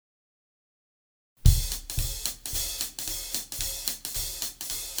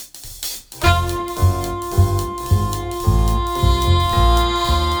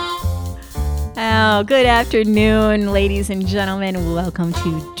Well, good afternoon, ladies and gentlemen. Welcome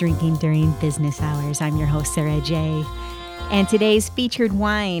to Drinking During Business Hours. I'm your host, Sarah J. And today's featured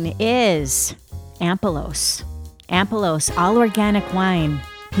wine is Ampelos. Ampelos, all organic wine,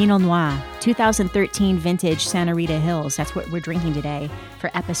 Pinot Noir, 2013 vintage Santa Rita Hills. That's what we're drinking today for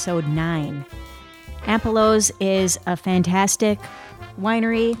episode 9. Ampelos is a fantastic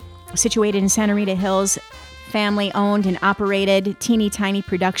winery situated in Santa Rita Hills, family owned and operated, teeny tiny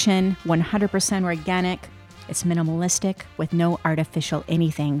production, 100% organic. It's minimalistic with no artificial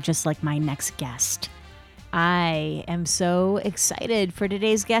anything, just like my next guest. I am so excited for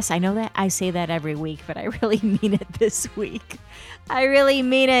today's guest. I know that I say that every week, but I really mean it this week. I really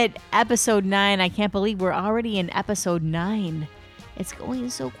mean it. Episode 9. I can't believe we're already in episode 9. It's going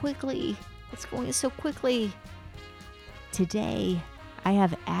so quickly. Today, I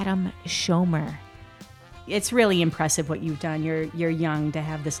have Adam Schomer. It's really impressive what you've done. You're young to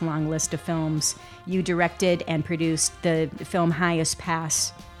have this long list of films. You directed and produced the film Highest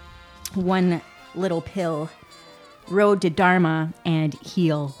Pass, One Little Pill, Road to Dharma, and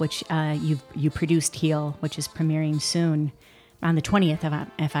Heal, which you produced Heal, which is premiering soon on the 20th,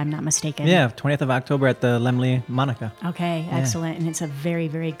 if I'm not mistaken. Yeah, 20th of October at the Laemmle Monica. Okay, excellent. And it's a very,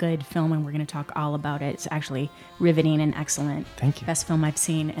 very good film, and we're going to talk all about it. It's actually riveting and excellent. Thank you. Best film I've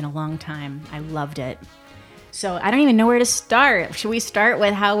seen in a long time. I loved it. So I don't even know where to start. Should we start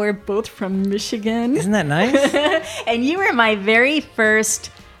with how we're both from Michigan? Isn't that nice? And you were my very first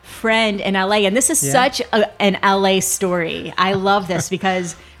friend in LA. And this is such an LA story. I love this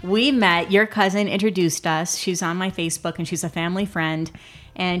because we met, your cousin introduced us. She's on my Facebook and she's a family friend.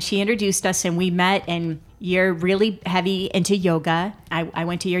 And she introduced us and we met, and you're really heavy into yoga. I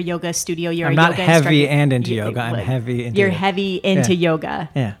went to your yoga studio. I'm not heavy and into yoga. I'm heavy into You're heavy into yoga.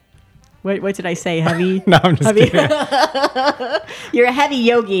 Yeah. What did I say? Heavy? No, I'm just kidding. You're a heavy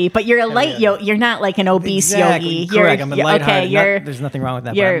yogi, but you're a light yogi. You're not like an obese yogi. Correct. I'm a lighthearted. Okay, there's nothing wrong with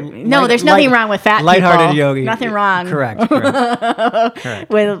that. There's nothing wrong with fat lighthearted people. yogi. Nothing wrong. Correct.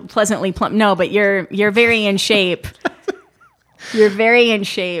 With pleasantly plump. No, but you're very in shape. You're very in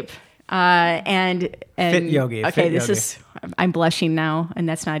shape. And fit yogi. Okay, I'm blushing now, and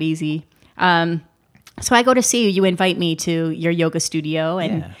that's not easy. So I go to see you. You invite me to your yoga studio,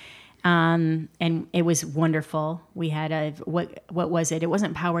 and it was wonderful. We had what was it? It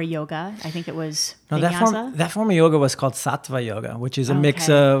wasn't power yoga. I think it was vinyasa. That form of yoga was called sattva yoga, which is a mix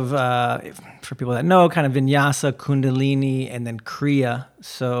of, for people that know, kind of vinyasa, kundalini, and then kriya.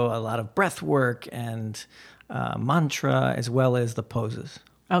 So a lot of breath work and mantra, as well as the poses.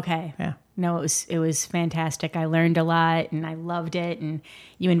 Okay. Yeah. No, it was fantastic. I learned a lot and I loved it. And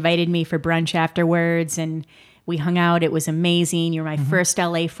you invited me for brunch afterwards, and we hung out. It was amazing. You're my first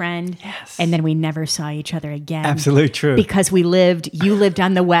LA friend. Yes. And then we never saw each other again. Absolutely true. Because you lived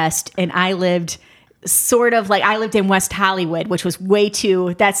on the West, and I lived I lived in West Hollywood, which was way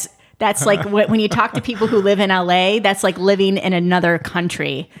too, that's like when you talk to people who live in LA, that's like living in another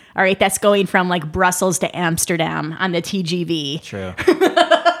country. All right. That's going from like Brussels to Amsterdam on the TGV. True.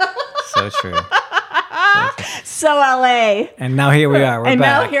 So true. So LA. And now here we are. We're back.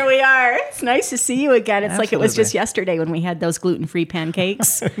 Now here we are. It's nice to see you again. It's like it was Absolutely. just yesterday when we had those gluten-free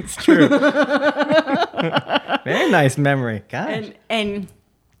pancakes. It's true. Very nice memory. Gosh. And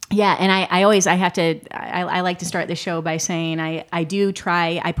I like to start the show by saying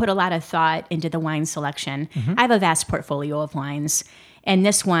I put a lot of thought into the wine selection. I have a vast portfolio of wines. And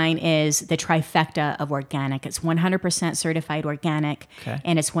this wine is the trifecta of organic. It's 100% certified organic,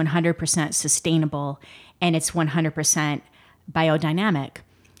 and it's 100% sustainable, and it's 100% biodynamic.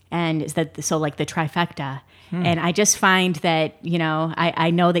 And so like the trifecta. And I just find that, I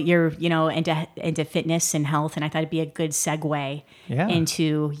know that you're, into fitness and health, and I thought it'd be a good segue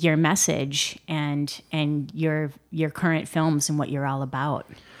into your message and your current films and what you're all about.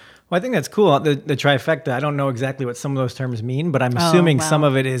 Well, I think that's cool. The trifecta, I don't know exactly what some of those terms mean, but I'm assuming some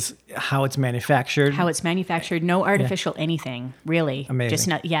of it is how it's manufactured. No artificial anything, really. Amazing. Just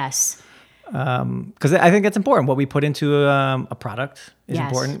not, yes. Because I think that's important. What we put into a product is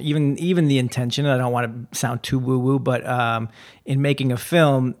important. Even the intention. I don't want to sound too woo-woo, but in making a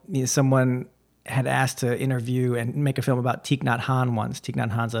film, someone had asked to interview and make a film about Thich Nhat Hanh once. Thich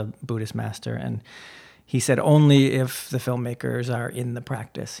Nhat Hanh's a Buddhist master, and he said only if the filmmakers are in the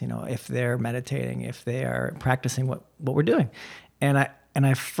practice, if they're meditating, if they are practicing what we're doing. And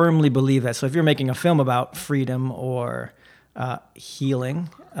I firmly believe that. So if you're making a film about freedom or healing,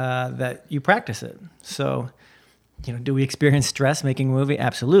 that you practice it. So, do we experience stress making a movie?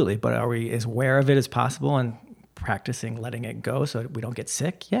 Absolutely. But are we as aware of it as possible and practicing letting it go so we don't get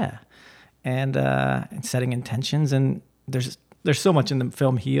sick? Yeah. And setting intentions. And there's there's so much in the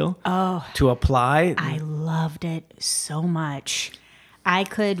film Heal to apply. I loved it so much. I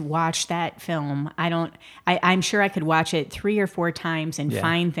could watch that film. I'm sure I could watch it 3 or 4 times and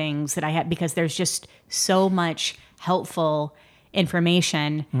find things that I had, because there's just so much helpful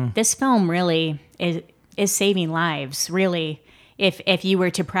information. This film really is saving lives, really, if you were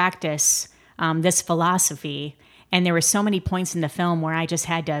to practice this philosophy. And there were so many points in the film where I just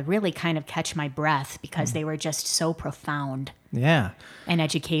had to really kind of catch my breath, because they were just so profound. Yeah. And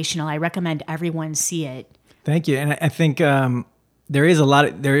educational. I recommend everyone see it. Thank you. And I think there is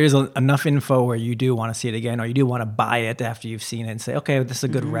enough info where you do want to see it again, or you do want to buy it after you've seen it and say, okay, this is a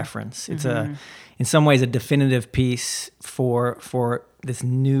good reference. It's in some ways a definitive piece for this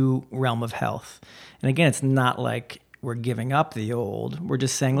new realm of health. And again, it's not like we're giving up the old. We're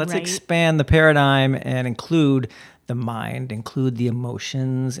just saying, let's expand the paradigm and include the mind, include the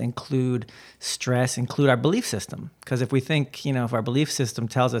emotions, include stress, include our belief system. Because if we think, if our belief system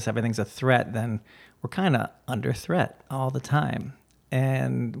tells us everything's a threat, then we're kind of under threat all the time.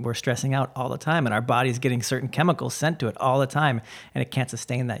 And we're stressing out all the time. And our body's getting certain chemicals sent to it all the time. And it can't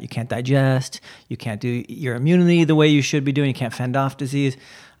sustain that. You can't digest. You can't do your immunity the way you should be doing. You can't fend off disease.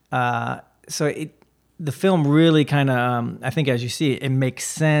 The film really kind of, I think as you see, it makes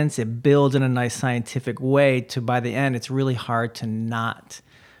sense. It builds in a nice scientific way to, by the end, it's really hard to not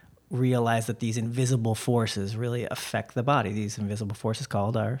realize that these invisible forces really affect the body. These invisible forces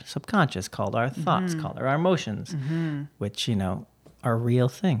called our subconscious, called our thoughts, called our emotions, which, are real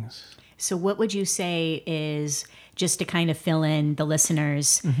things. So what would you say is, just to kind of fill in the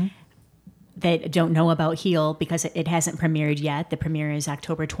listeners that don't know about Heal, because it hasn't premiered yet. The premiere is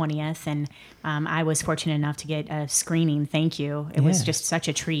October 20th, and I was fortunate enough to get a screening. Thank you. It was just such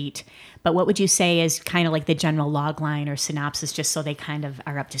a treat. But what would you say is kind of like the general log line or synopsis, just so they kind of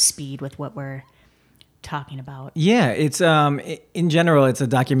are up to speed with what we're talking about? Yeah, it's in general, it's a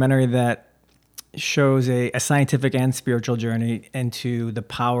documentary that shows a scientific and spiritual journey into the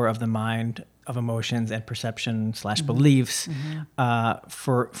power of the mind, of emotions and perception / beliefs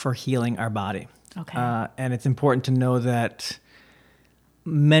for healing our body. Okay. And it's important to know that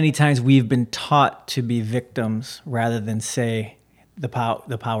many times we've been taught to be victims rather than say the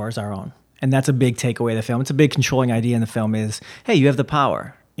power is our own. And that's a big takeaway of the film. It's a big controlling idea in the film is, hey, you have the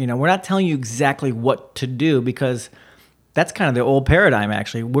power. We're not telling you exactly what to do, because that's kind of the old paradigm,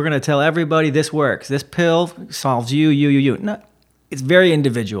 actually. We're going to tell everybody this works. This pill solves you. No, it's very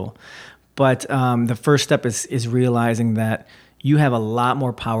individual. But the first step is realizing that you have a lot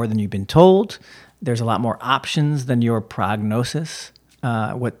more power than you've been told. There's a lot more options than your prognosis,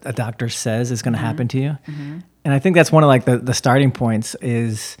 what a doctor says is going to happen to you. And I think that's one of like the starting points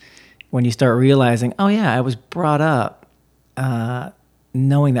is when you start realizing, oh yeah, I was brought up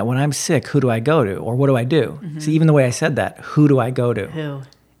knowing that when I'm sick, who do I go to? Or what do I do? See, even the way I said that, who do I go to? Who?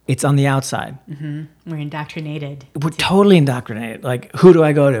 It's on the outside. We're indoctrinated. We're totally indoctrinated. Like, who do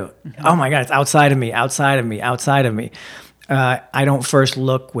I go to? Oh my God, it's outside of me. I don't first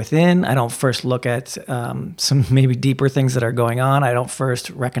look within. I don't first look at some maybe deeper things that are going on. I don't first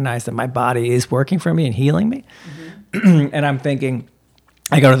recognize that my body is working for me and healing me. And I'm thinking,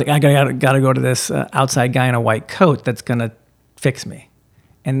 I gotta go to this outside guy in a white coat that's gonna fix me.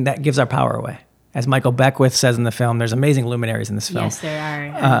 And that gives our power away. As Michael Beckwith says in the film, there's amazing luminaries in this film. Yes, there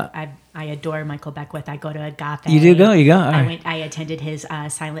are. I adore Michael Beckwith. I go to Agape. You do go? You go? I attended his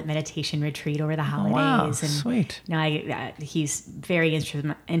silent meditation retreat over the holidays. Wow, and sweet. He's very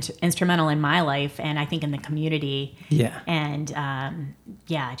instrumental in my life, and I think in the community. Yeah. And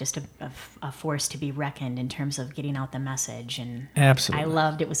just a force to be reckoned in terms of getting out the message. And absolutely. I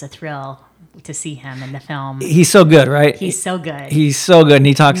loved it. Was a thrill to see him in the film. He's so good, right? He's so good. He's so good, and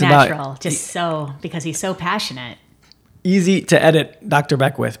he talks natural, about because he's so passionate. Easy to edit Dr.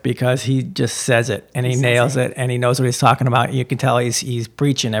 Beckwith because he just says it and he nails it and he knows what he's talking about. You can tell he's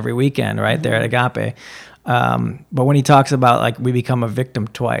preaching every weekend right there at Agape. But when he talks about like we become a victim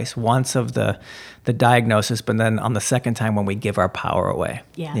twice, once of the diagnosis, but then on the second time when we give our power away,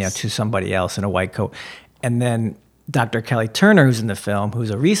 to somebody else in a white coat. And then Dr. Kelly Turner, who's in the film,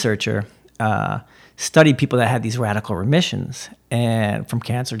 who's a researcher, studied people that had these radical remissions and from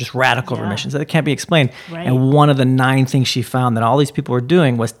cancer, just radical remissions that can't be explained. Right. And one of the 9 things she found that all these people were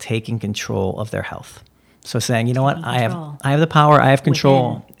doing was taking control of their health. So saying, you know what, I have the power, I have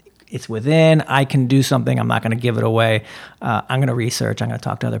control. It's within, I can do something, I'm not going to give it away. I'm going to research, I'm going to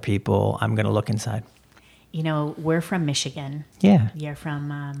talk to other people, I'm going to look inside. We're from Michigan. Yeah. You're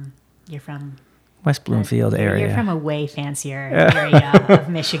from West Bloomfield area. You're from a way fancier area of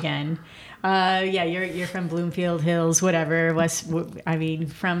Michigan. Yeah, you're from Bloomfield Hills, whatever.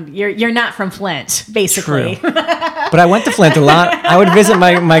 You're not from Flint, basically. True. But I went to Flint a lot. I would visit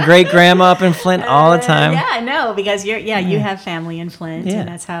my great grandma up in Flint all the time. Yeah, no, because you have family in Flint, and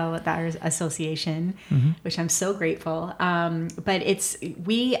that's how our association, which I'm so grateful. But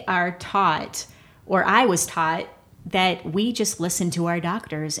we are taught, or I was taught, that we just listen to our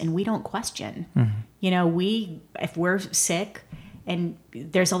doctors and we don't question. If we're sick. And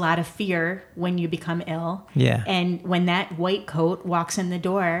there's a lot of fear when you become ill. Yeah. And when that white coat walks in the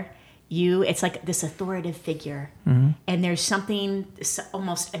door, it's like this authoritative figure. And there's something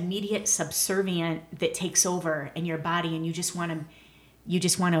almost immediate subservient that takes over in your body, and you just want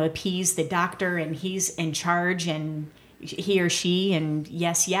to appease the doctor, and he's in charge, and he or she, and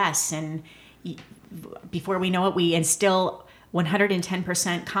yes. And before we know it, we instill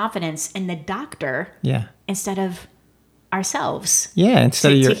 110% confidence in the doctor. Yeah. Instead of ourselves,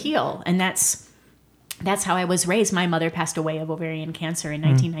 to heal. And that's how I was raised. My mother passed away of ovarian cancer in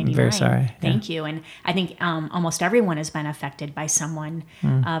 1999. Very sorry. Thank you. And I think almost everyone has been affected by someone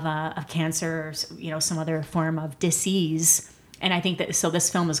of cancer, or some other form of disease. And I think that this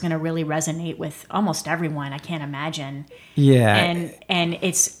film is going to really resonate with almost everyone. I can't imagine. Yeah. And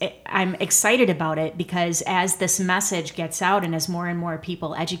I'm excited about it because as this message gets out and as more and more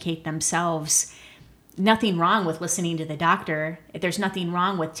people educate themselves, nothing wrong with listening to the doctor. There's nothing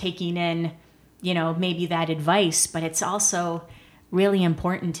wrong with taking in, maybe that advice, but it's also really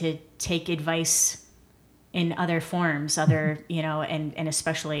important to take advice in other forms, and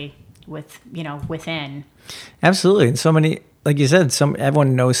especially within. Absolutely. And so many, like you said,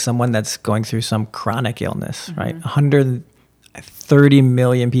 everyone knows someone that's going through some chronic illness, right? 130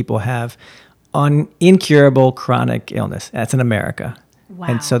 million people have incurable chronic illness. That's in America. Wow.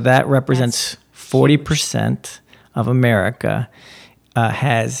 And so that represents 40% of America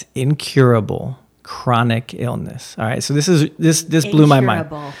has incurable chronic illness. All right. So this blew my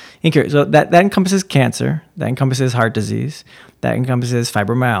mind. Incurable. So that encompasses cancer. That encompasses heart disease. That encompasses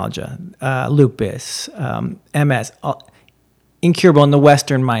fibromyalgia, lupus, MS. Incurable in the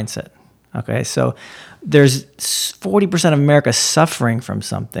Western mindset. Okay. So there's 40% of America suffering from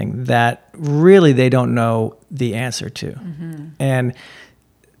something that really they don't know the answer to. And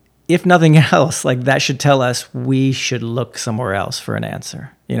if nothing else, like that should tell us we should look somewhere else for an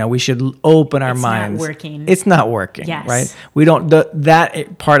answer. We should open our minds. It's not working. Yes. Right? We don't,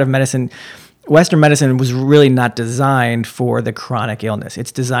 that part of medicine, Western medicine was really not designed for the chronic illness.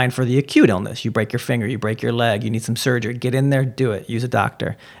 It's designed for the acute illness. You break your finger, you break your leg, you need some surgery. Get in there, do it. Use a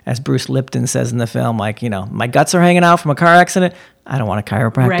doctor. As Bruce Lipton says in the film, my guts are hanging out from a car accident. I don't want a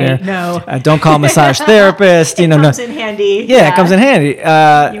chiropractor. Right, no. Don't call a massage therapist. It comes in handy. Yeah, it comes in handy. No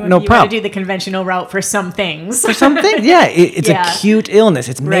problem. You want to do the conventional route for some things. For some things, yeah. It's acute illness.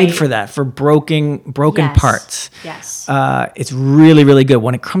 It's made for that, for broken parts. Yes. It's really, really good.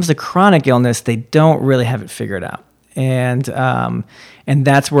 When it comes to chronic illness, they don't really have it figured out. And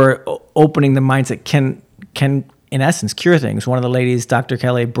that's where opening the mindset can, in essence, cure things. One of the ladies, Dr.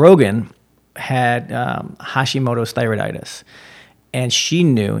 Kelly Brogan, had Hashimoto's thyroiditis. And she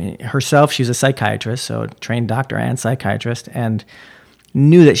knew herself, she was a psychiatrist, so a trained doctor and psychiatrist, and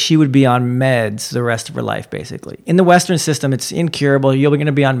knew that she would be on meds the rest of her life, basically. In the Western system, it's incurable. You're going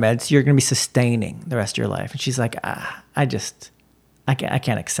to be on meds. You're going to be sustaining the rest of your life. And she's like, I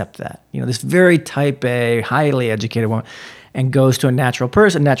can't accept that. This very type A, highly educated woman, and goes to a natural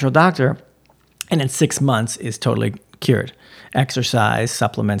doctor, and in 6 months is totally cured. Exercise,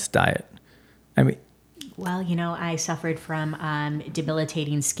 supplements, diet. I mean, well, I suffered from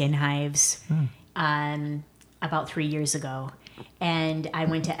debilitating skin hives about 3 years ago. And I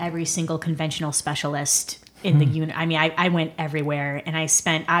went to every single conventional specialist in the unit. I mean, I went everywhere, and I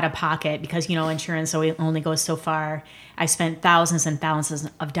spent out of pocket because, insurance only goes so far. I spent thousands and thousands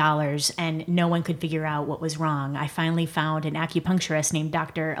of dollars, and no one could figure out what was wrong. I finally found an acupuncturist named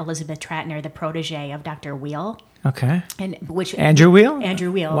Dr. Elizabeth Tratner, the protege of Dr. Wheel. Okay. Andrew Wheel?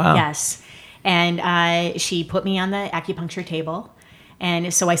 Andrew Wheel, wow. Yes. And she put me on the acupuncture table.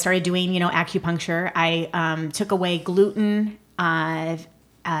 And so I started doing, acupuncture. I took away gluten,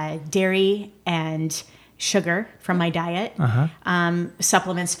 dairy, and sugar from my diet.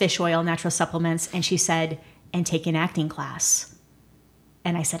 Supplements, fish oil, natural supplements. And she said, and take an acting class.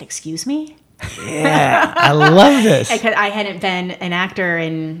 And I said, excuse me? Yeah, I love this. I hadn't been an actor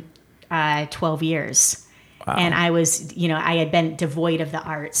in 12 years. Wow. And I was, I had been devoid of the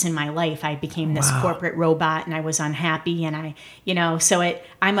arts in my life. I became this corporate robot, and I was unhappy. And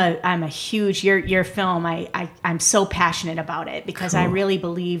I'm a huge, your film, I'm so passionate about it because I really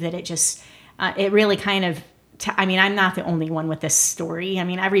believe that it really kind of I mean, I'm not the only one with this story. I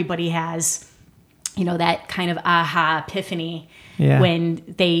mean, everybody has, that kind of aha epiphany when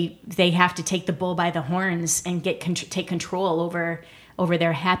they have to take the bull by the horns and take control over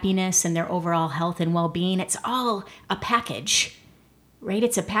their happiness and their overall health and well-being. It's all a package, right?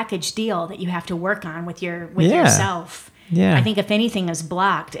 It's a package deal that you have to work on with yourself. Yeah. I think if anything is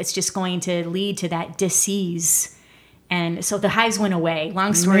blocked, it's just going to lead to that dis-ease. And so the highs went away.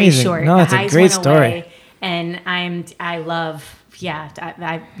 Long story short, no, the it's highs a great went story. away. And I love,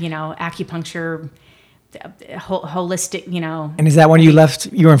 acupuncture, holistic, And is that when you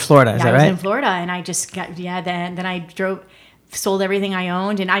left? You were in Florida, is that right? I was in Florida, and I just got, then I sold everything I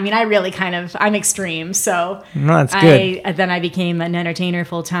owned. And I mean, I really I'm extreme. So no, that's good. Then I became an entertainer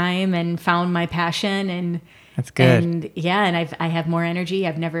full time and found my passion, and that's good. And I have more energy.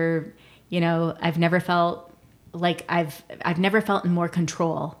 I've never felt like I've never felt in more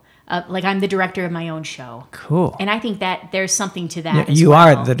control. Like I'm the director of my own show. Cool. And I think that there's something to that. You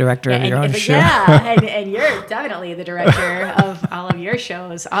are the director of your own show. Yeah, and you're definitely the director of all of your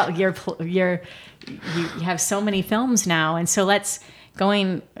shows. You have so many films now, and so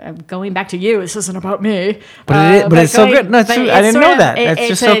going back to you. This isn't about me, but it's so good. No, it's true. I didn't know that. That's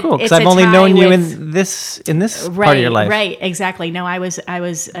just so cool because I've only known you in this part of your life. Right, exactly. No, I was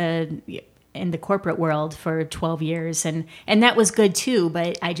in the corporate world for 12 years, and that was good too.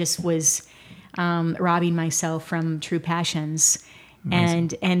 But I just was robbing myself from true passions.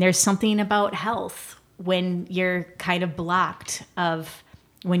 Amazing. And there's something about health when you're kind of blocked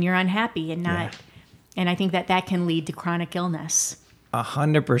when you're unhappy and not. Yeah. And I think that can lead to chronic illness.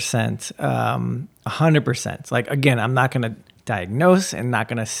 100%. 100%. Like, again, I'm not going to diagnose and not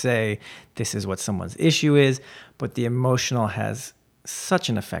going to say this is what someone's issue is, but the emotional has such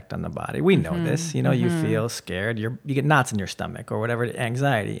an effect on the body. We know this, you feel scared, you get knots in your stomach or whatever,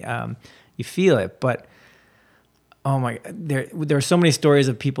 anxiety, you feel it. But oh my, there are so many stories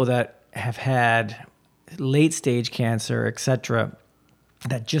of people that have had late stage cancer, etc.,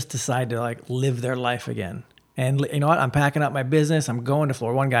 that just decide to like live their life again. And you know what? I'm packing up my business. I'm going to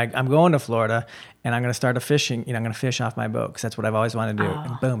Florida. One guy, I'm going to Florida, and I'm going to start fishing. I'm going to fish off my boat because that's what I've always wanted to do. Oh.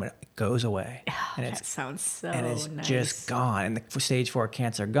 And boom, it goes away. Oh, and that sounds so nice. And it's nice. Just gone. And the stage 4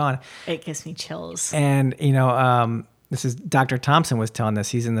 cancer gone. It gives me chills. And this is Dr. Thompson was telling this.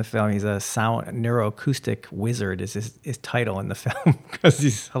 He's in the film. He's a sound neuroacoustic wizard. Is his title in the film because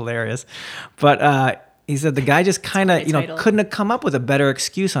he's hilarious. But he said the guy just kind of couldn't have come up with a better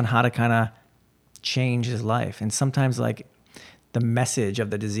excuse on how to kind of change his life. And sometimes like the message of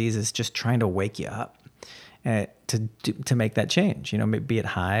the disease is just trying to wake you up to make that change, be it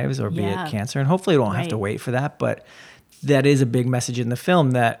hives or be it cancer. And hopefully we don't have to wait for that, but that is a big message in the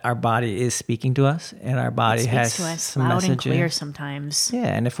film that our body is speaking to us and our body has to us some loud messages. And clear sometimes. Yeah.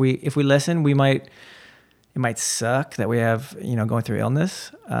 And if we listen, it might suck that we have, going through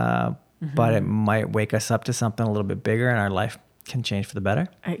illness, but it might wake us up to something a little bit bigger and our life can change for the better.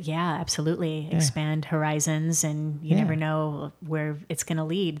 Yeah, absolutely. Yeah. Expand horizons, and you never know where it's going to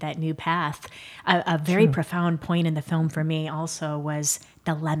lead, that new path. A very profound point in the film for me also was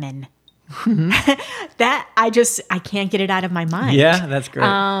the lemon. That I can't get it out of my mind. Yeah, that's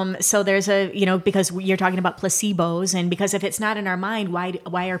great. So there's because you're talking about placebos, and because if it's not in our mind,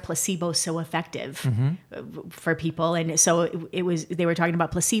 why are placebos so effective for people? And so they were talking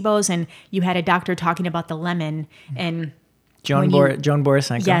about placebos, and you had a doctor talking about the lemon and Joan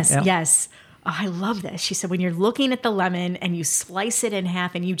Borysenko. Yes. Oh, I love this. She said, when you're looking at the lemon and you slice it in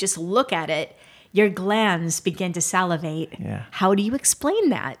half and you just look at it, your glands begin to salivate. Yeah. How do you explain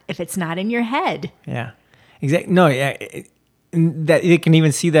that if it's not in your head? Yeah. Exactly. No, yeah. That you can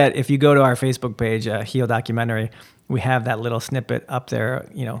even see that if you go to our Facebook page, Heal Documentary, we have that little snippet up there,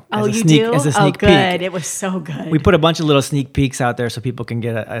 as a sneak peek. It was so good. We put a bunch of little sneak peeks out there so people can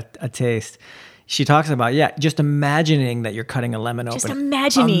get a taste. She talks about, just imagining that you're cutting a lemon open. Just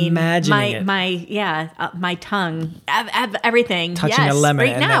imagining my tongue, everything. Touching a lemon.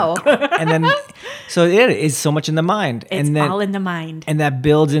 Right now. And then, so it is so much in the mind. It's all in the mind. And that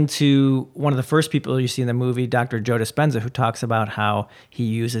builds into one of the first people you see in the movie, Dr. Joe Dispenza, who talks about how he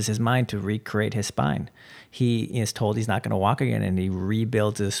uses his mind to recreate his spine. He is told he's not going to walk again, and he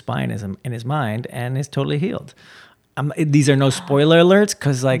rebuilds his spine in his mind and is totally healed. These are no spoiler alerts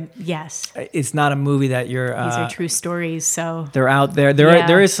because, yes, it's not a movie that you're. These are true stories, so they're out there.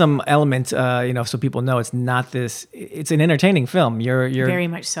 There is some element, so people know it's not this. It's an entertaining film. You're very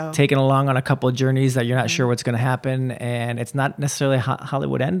much so taken along on a couple of journeys that you're not sure what's going to happen, and it's not necessarily a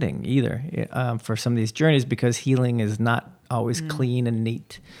Hollywood ending either for some of these journeys because healing is not always clean and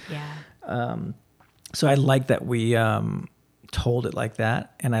neat. Yeah. So I like that we told it like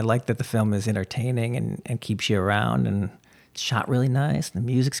that. And I like that the film is entertaining and keeps you around, and it's shot really nice. The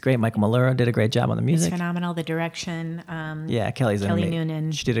music's great. Michael Malura did a great job on the music. It's phenomenal. The direction. Kelly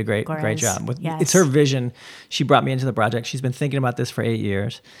Noonan. She did a great job. Yes. It's her vision. She brought me into the project. She's been thinking about this for 8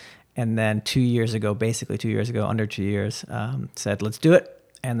 years. And then 2 years ago, under 2 years, said, let's do it.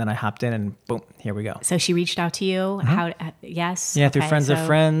 And then I hopped in and boom, here we go. So she reached out to you? Yes? Yeah, through friends of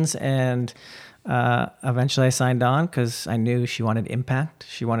friends. And eventually I signed on because I knew she wanted impact.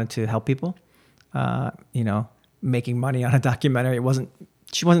 She wanted to help people. Making money on a documentary.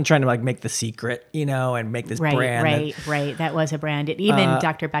 She wasn't trying to like make The Secret, and make this brand. Right. That was a brand. Even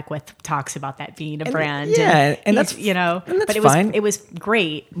Dr. Beckwith talks about that being a brand. Yeah, and that's but fine. It was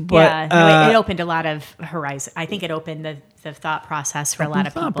great. But, it opened a lot of horizon. I think it opened the thought process for a lot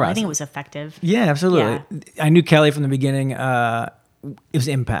of people. I think it was effective. Yeah, absolutely. Yeah. I knew Kelly from the beginning. It was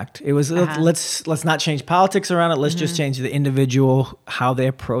impact. It was let's not change politics around it. Let's just change the individual, how they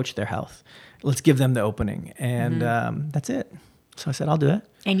approach their health. Let's give them the opening, and that's it. So I said, I'll do it.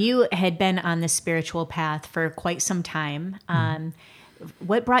 And you had been on the spiritual path for quite some time.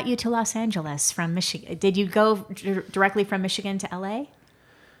 What brought you to Los Angeles from Michigan? Did you go directly from Michigan to LA?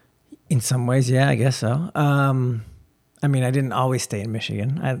 In some ways, yeah, I guess so. I didn't always stay in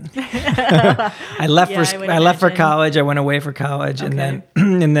Michigan. I left for college. I went away for college, and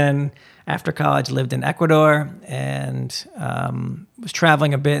then after college, lived in Ecuador and was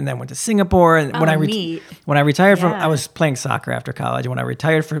traveling a bit, and then went to Singapore. And when I retired from, I was playing soccer after college. And when I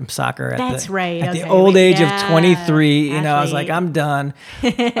retired from soccer at the old age of 23, I was like, I'm done.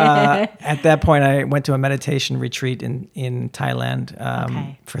 At that point, I went to a meditation retreat in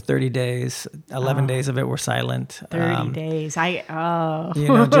Thailand for 30 days. 11 days of it were silent. 30 days. And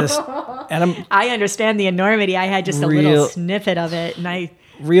I understand the enormity. I had just a little snippet of it, and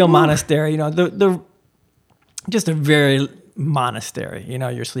real monastery, just a very monastery.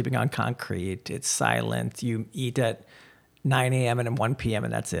 You're sleeping on concrete. It's silent. You eat at 9 a.m. and 1 p.m.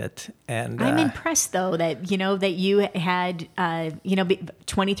 and that's it. And I'm impressed though that you had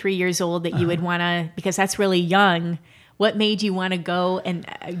 23 years old, that you would want to, because that's really young. What made you want to go? And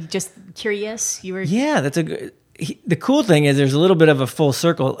just curious. That's the cool thing is there's a little bit of a full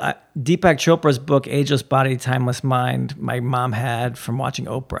circle. Deepak Chopra's book, Ageless Body, Timeless Mind, my mom had from watching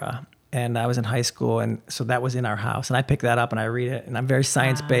Oprah. And I was in high school, and so that was in our house. And I picked that up and I read it. And I'm very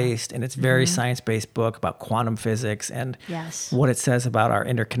science-based, and it's a very science-based book about quantum physics and what it says about our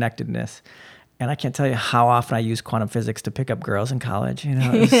interconnectedness. And I can't tell you how often I used quantum physics to pick up girls in college.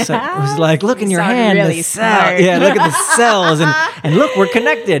 It was like, look in your hand, really the cell. Yeah, look at the cells, and look, we're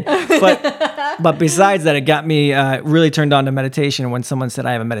connected. But besides that, it got me really turned on to meditation. When someone said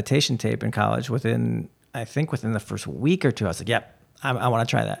I have a meditation tape in college, within the first week or two, I was like, yep, I want to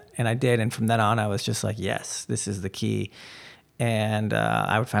try that. And I did. And from then on, I was just like, yes, this is the key. And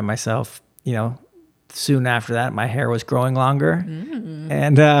I would find myself, soon after that, my hair was growing longer.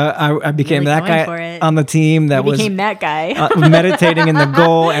 And I became that guy on the team that became that guy. Meditating in the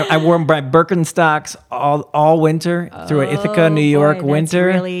goal. And I wore my Birkenstocks all winter through Ithaca, New York winter.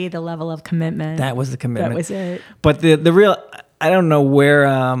 That's really the level of commitment. That was the commitment. That was it. But the real... I don't know where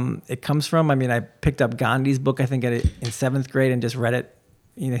it comes from. I picked up Gandhi's book, I think, in 7th grade and just read it.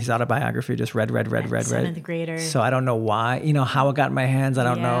 His autobiography, just read. 7th grader. So I don't know why, how it got in my hands. I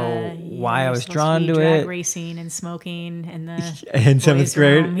don't know why I was drawn to drag it. Racing and smoking in 7th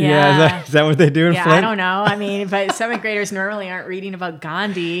grade? Room. Yeah. Is that what they do in Flint? I don't know. But 7th graders normally aren't reading about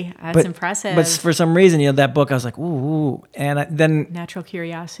Gandhi. That's impressive. But for some reason, that book, I was like, ooh. And then... Natural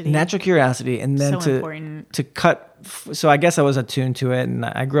curiosity. And then important. to cut... So I guess I was attuned to it, and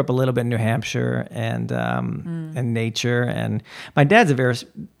I grew up a little bit in New Hampshire and nature. And my dad's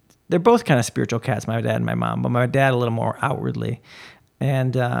they're both kind of spiritual cats, my dad and my mom, but my dad a little more outwardly.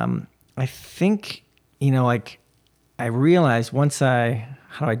 And I think, I realized how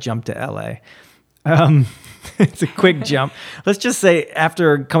do I jump to LA? It's a quick jump. Let's just say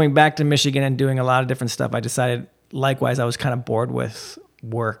after coming back to Michigan and doing a lot of different stuff, I decided likewise I was kind of bored with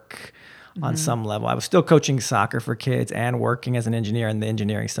work. On some level. I was still coaching soccer for kids and working as an engineer, and the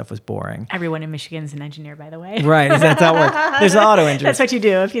engineering stuff was boring. Everyone in Michigan is an engineer, by the way. Right. That's how it works. There's auto engineers. That's what you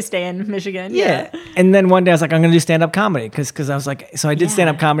do if you stay in Michigan. Yeah. And then one day I was like, I'm going to do stand-up comedy because I was like, so I did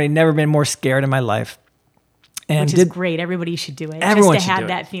stand-up comedy, never been more scared in my life. Which is great. Everybody should do it. Everyone just to should have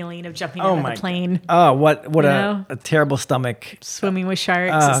that feeling of jumping out of the plane. Oh, what a terrible stomach. Swimming with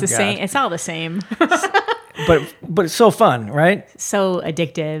sharks. It's the same. It's all the same. But it's so fun, right? So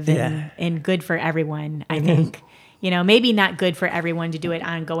addictive and good for everyone, I think. Maybe not good for everyone to do it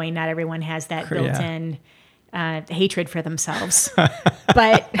ongoing. Not everyone has that built-in hatred for themselves.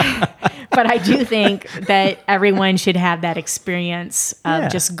 But But I do think that everyone should have that experience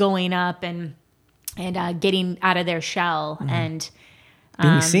of just going up and getting out of their shell and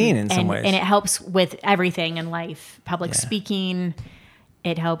being seen in some ways. And it helps with everything in life. Public speaking.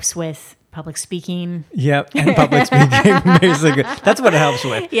 It helps with public speaking. Yep, and public speaking. Basically, that's what it helps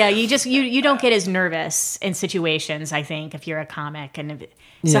with. Yeah, you don't get as nervous in situations, I think, if you're a comic. And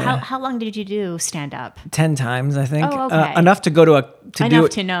so how long did you do stand up? 10 times, I think. Oh, okay. Enough to go to to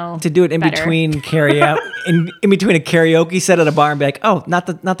do it in better. between karaoke in between a karaoke set at a bar and be like, oh, not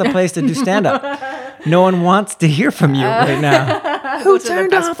the place to do stand up. No one wants to hear from you right now. Who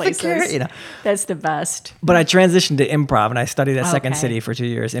turned off the karaoke? You know. That's the best. But I transitioned to improv, and I studied at Second City for 2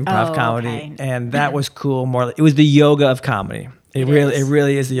 years, improv comedy, and that was cool. It was the yoga of comedy. It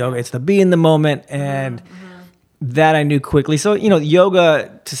really is the yoga. It's the be in the moment, and that I knew quickly. So,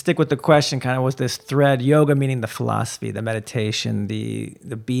 yoga, to stick with the question, kind of was this thread. Yoga meaning the philosophy, the meditation, the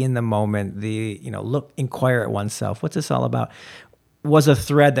be in the moment, inquire at oneself. What's this all about? Was a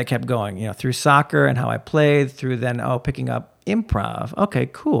thread that kept going, through soccer and how I played, through then, picking up improv. Okay,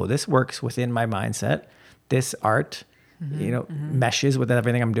 cool. This works within my mindset. This art, meshes with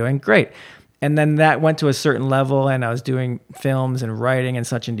everything I'm doing. Great. And then that went to a certain level, and I was doing films and writing and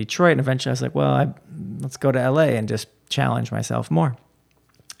such in Detroit. And eventually I was like, well, let's go to LA and just challenge myself more.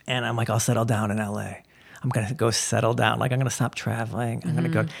 And I'm like, I'll settle down in LA. I'm going to go settle down. Like, I'm going to stop traveling. I'm going to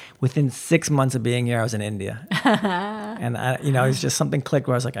go. Within 6 months of being here, I was in India. And, it's just something clicked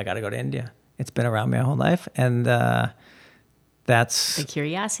where I was like, I got to go to India. It's been around me my whole life. And that's... The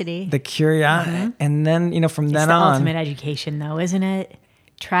curiosity. And then, from then on... It's the ultimate education, though, isn't it?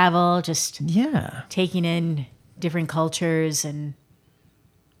 Travel, just taking in different cultures and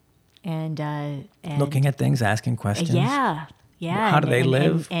looking at things, asking questions. Yeah. How do they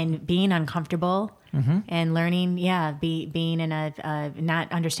live? And being uncomfortable and learning, being in a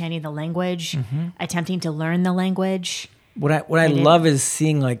not understanding the language, attempting to learn the language. What I love is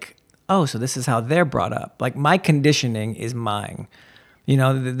seeing like, oh, so this is how they're brought up. Like my conditioning is mine.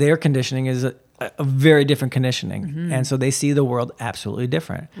 Their conditioning is a very different conditioning. And so they see the world absolutely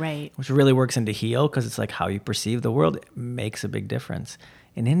different. Right. Which really works into heal, because it's like how you perceive the world makes a big difference.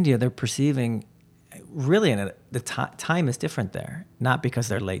 In India, they're perceiving really the time is different there. Not because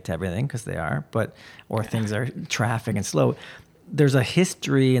they're late to everything, because they are, or things are traffic and slow. There's a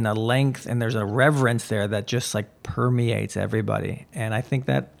history and a length, and there's a reverence there that just like permeates everybody. And I think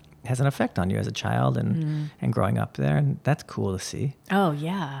that has an effect on you as a child and growing up there. And that's cool to see. Oh,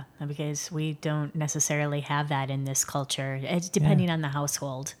 yeah. Because we don't necessarily have that in this culture. It's depending on the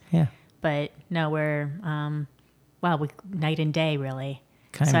household. Yeah. But no, we're, we night and day, really.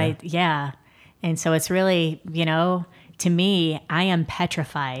 Kind of. And so it's really, to me, I am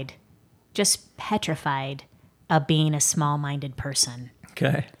petrified of being a small-minded person.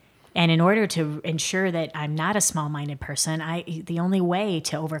 Okay. And in order to ensure that I'm not a small-minded person, the only way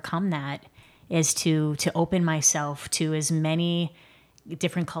to overcome that is to open myself to as many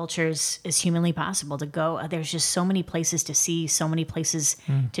different cultures as humanly possible, to go. There's just so many places to see, so many places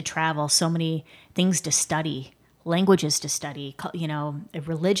to travel, so many things to study, languages to study,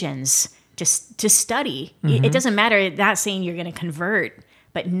 religions to study. It doesn't matter. Not saying you're going to convert.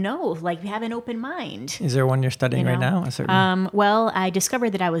 But no, have an open mind. Is there one you're studying right now? Well, I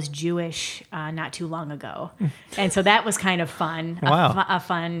discovered that I was Jewish not too long ago. And so that was kind of fun. Wow. A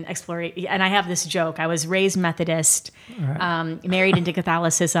fun exploration. And I have this joke. I was raised Methodist, married into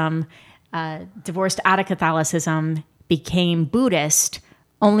Catholicism, divorced out of Catholicism, became Buddhist,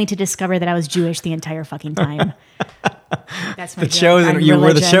 only to discover that I was Jewish the entire fucking time. That's my joke. You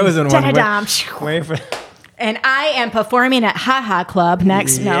were the chosen one. Wait for... And I am performing at Ha Ha Club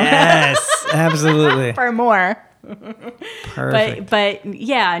next. Yes, absolutely. For more. Perfect.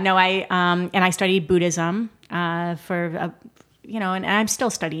 I studied Buddhism and I'm still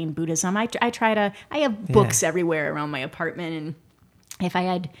studying Buddhism. I have books everywhere around my apartment, and if I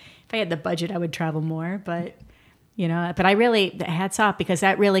had the budget, I would travel more. But I really, hats off, because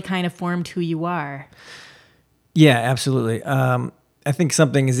that really kind of formed who you are. Yeah, absolutely. I think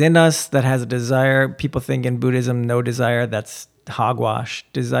something is in us that has a desire. People think in Buddhism, no desire. That's hogwash.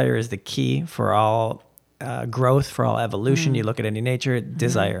 Desire is the key for all growth, for all evolution. You look at any nature,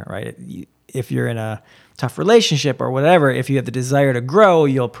 desire, right? If you're in a tough relationship or whatever, if you have the desire to grow,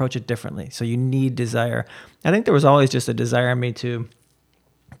 you'll approach it differently. So you need desire. I think there was always just a desire in me to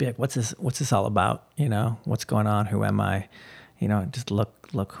be like, what's this all about? What's going on? Who am I? Just look,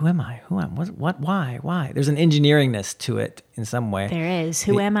 who am I? Why? There's an engineeringness to it in some way. There is.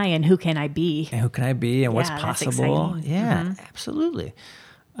 Who am I and who can I be? And what's possible. Yeah, absolutely.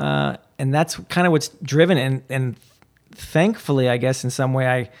 And that's kind of what's driven. And thankfully, I guess in some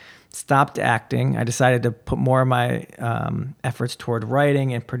way, stopped acting. I decided to put more of my efforts toward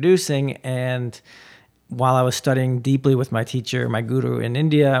writing and producing. And while I was studying deeply with my teacher, my guru in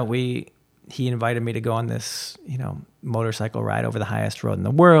India, he invited me to go on this, motorcycle ride over the highest road in the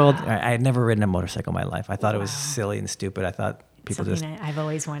world. Wow. I had never ridden a motorcycle in my life. I thought it was silly and stupid. I thought people Something that I've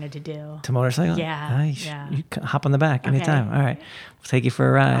always wanted to do. To motorcycle? Yeah. You can hop on the back anytime. All right. We'll take you for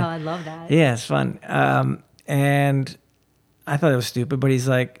a ride. Oh, I love that. Yeah, it's fun. And I thought it was stupid, but he's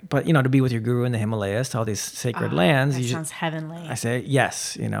like, to be with your guru in the Himalayas, to all these sacred lands. That sounds heavenly. I say,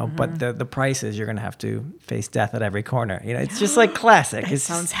 yes, but the price is you're going to have to face death at every corner. It's just like classic. It It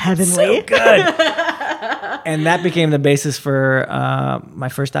sounds heavenly. So good. And that became the basis for my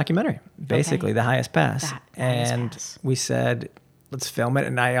first documentary, basically, The Highest Pass. We said, let's film it.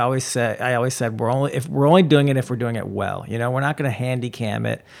 And I always said, we're only doing it if we're doing it well. We're not going to handy-cam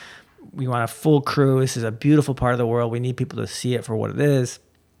it. We want a full crew. This is a beautiful part of the world. We need people to see it for what it is.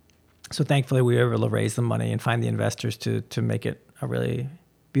 So thankfully, we were able to raise the money and find the investors to make it a really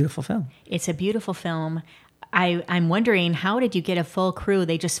beautiful film. It's a beautiful film. I'm wondering, how did you get a full crew?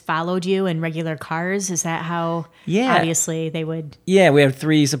 They just followed you in regular cars? Is that how? Yeah. Obviously, they would. Yeah, we have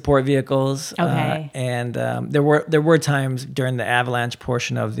 3 support vehicles. Okay. And there were times during the avalanche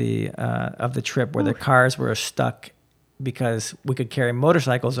portion of the trip where the cars were stuck because we could carry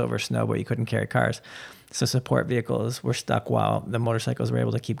motorcycles over snow, but you couldn't carry cars. So support vehicles were stuck while the motorcycles were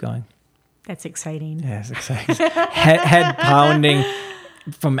able to keep going. That's exciting. Yeah, it's exciting. head pounding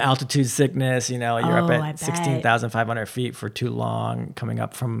from altitude sickness. You're up at 16,500 feet for too long, coming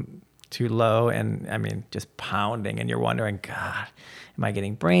up from too low. And I mean, just pounding. And you're wondering, God, am I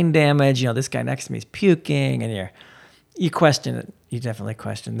getting brain damage? This guy next to me is puking. And you question it. You definitely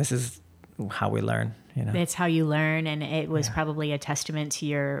question. This is how we learn. It's how you learn, and it was probably a testament to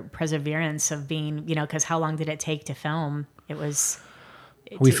your perseverance of being, because how long did it take to film? It was.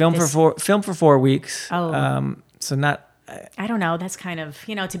 We filmed for 4 weeks. Oh, so not. I don't know. That's kind of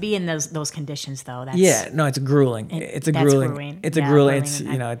to be in those conditions though. That's, it's grueling. It's a grueling. It's a grueling. It's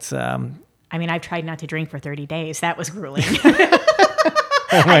it's. I mean, I've tried not to drink for 30 days. That was grueling.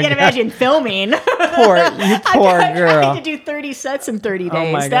 I can imagine filming. Poor girl. I had to do 30 sets in 30 days.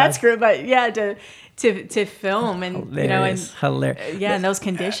 Oh my That's great. But yeah, to film and hilarious. Hilarious. Yeah, in those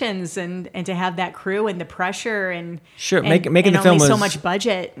conditions and to have that crew and the pressure and sure making the film was so much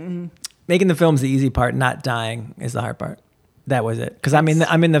budget and making the film's the easy part. Not dying is the hard part. That was it. Because I'm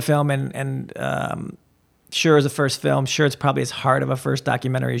in the film and sure, as a first film, sure, it's probably as hard of a first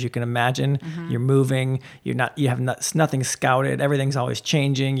documentary as you can imagine. Mm-hmm. You're moving. You have nothing scouted. Everything's always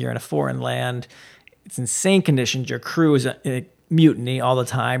changing. You're in a foreign land. It's insane conditions. Your crew is mutiny all the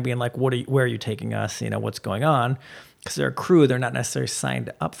time, being like, where are you taking us? What's going on? Because they're a crew. They're not necessarily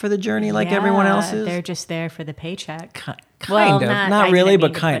signed up for the journey like everyone else is. They're just there for the paycheck. Kind of. Not really,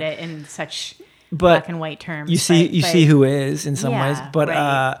 but kind of. Put it in such black and white terms. You see who is in some ways.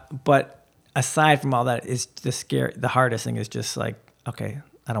 But aside from all that, is the hardest thing is just like, okay,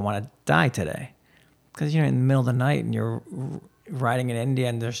 I don't want to die today. Because you're in the middle of the night and you're riding in India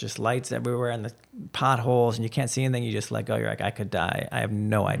and there's just lights everywhere and the potholes and you can't see anything. You just let go. You're like, I could die. I have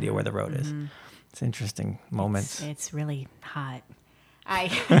no idea where the road is. It's interesting moments. It's really hot.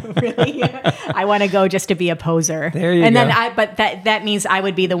 I want to go just to be a poser. There you go. But that means I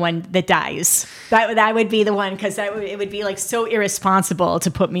would be the one that dies. That would be the one because it would be like so irresponsible to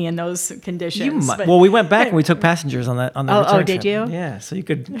put me in those conditions. Well, we went back and we took passengers on the return trip. Did you? Yeah, so you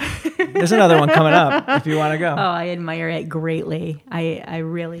could. There's another one coming up if you want to go. Oh, I admire it greatly. I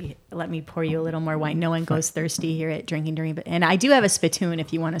really let me pour you a little more wine. No one goes thirsty here at Drinking During. And I do have a spittoon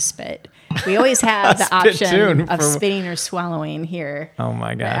if you want to spit. We always have the option of spitting or swallowing here. Oh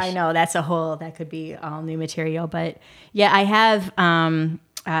my gosh. I know that could be all new material, but yeah, I have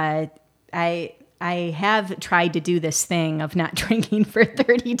I have tried to do this thing of not drinking for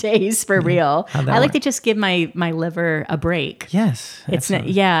 30 days for real. I like to just give my liver a break. Yes. It's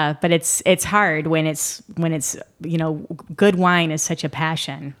not, but it's hard when it's good wine is such a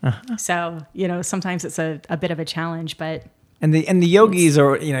passion. Uh-huh. So, sometimes it's a bit of a challenge, but and the yogis,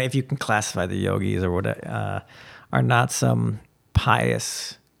 or if you can classify the yogis or whatever, are not some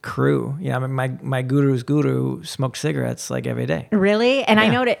pious crew. I mean, my guru's guru smokes cigarettes like every day. Really? And I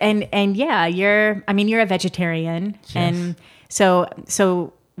know that, and yeah, you're a vegetarian. Yes. And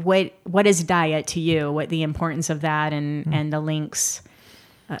so what is diet to you? What the importance of that and the links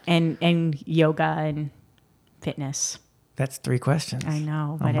and yoga and fitness? That's 3 questions. I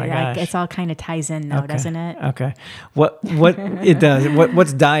know, but it's all kind of ties in though, doesn't it? Okay. What it does?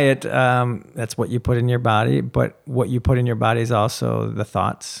 What's diet? That's what you put in your body, but what you put in your body is also the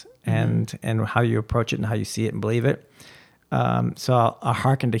thoughts and how you approach it and how you see it and believe it. So I'll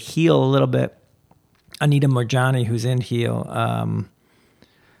hearken to Heal a little bit. Anita Morjani, who's in Heal,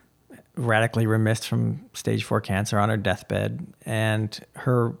 radically remissed from stage 4 cancer on her deathbed. And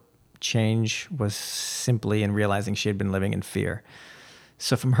her change was simply in realizing she had been living in fear.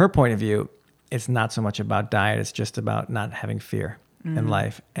 So from her point of view, it's not so much about diet. It's just about not having fear in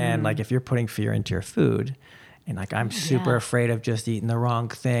life. And like, if you're putting fear into your food and like, I'm super afraid of just eating the wrong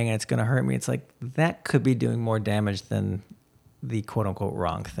thing and it's going to hurt me. It's like, that could be doing more damage than the quote unquote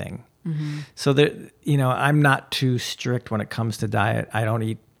wrong thing. So there, I'm not too strict when it comes to diet. I don't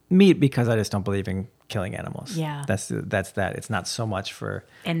eat meat because I just don't believe in killing animals. Yeah. That's that. It's not so much for...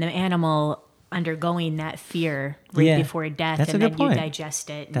 And the animal undergoing that fear before death, that's and a then good point. you digest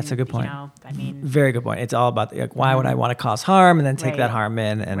it. That's a good point. Very good point. It's all about like, why would I want to cause harm and then take that harm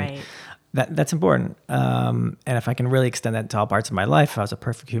in? And that's important. And if I can really extend that to all parts of my life, if I was a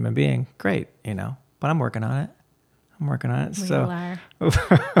perfect human being, great, but I'm working on it. We all are.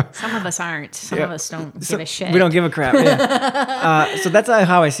 Some of us aren't. Some of us don't give a shit. We don't give a crap. Yeah. So that's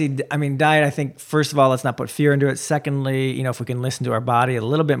how I see. Diet. I think first of all, let's not put fear into it. Secondly, if we can listen to our body a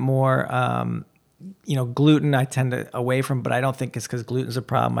little bit more. Gluten I tend to away from, but I don't think it's because gluten's a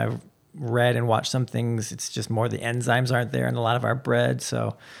problem. I've read and watched some things. It's just more the enzymes aren't there in a lot of our bread.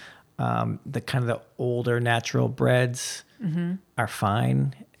 So the kind of the older natural breads are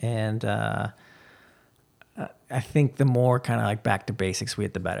fine, and I think the more kind of like back to basics we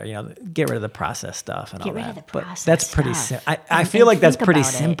get, the better. Get rid of the processed stuff and all that. Get rid of the processed But that's pretty stuff. I feel like that's pretty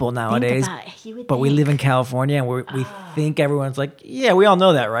simple nowadays. But we think. live in California, and we think everyone's like, yeah, we all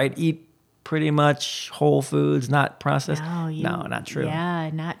know that, right? Eat pretty much whole foods, not processed. No, not true. Yeah,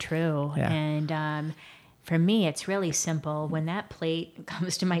 not true. Yeah. And for me, it's really simple. When that plate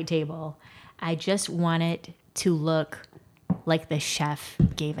comes to my table, I just want it to look like the chef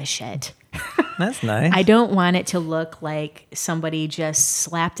gave a shit. That's nice. I don't want it to look like somebody just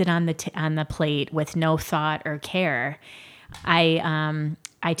slapped it on the plate with no thought or care. I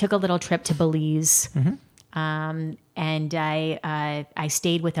took a little trip to Belize, and I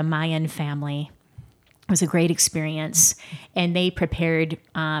stayed with a Mayan family. It was a great experience, and they prepared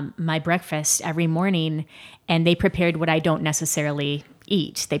my breakfast every morning, and they prepared what I don't necessarily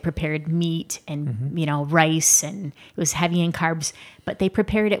eat. They prepared meat and rice, and it was heavy in carbs, but they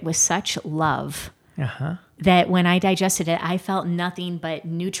prepared it with such love that when I digested it, I felt nothing but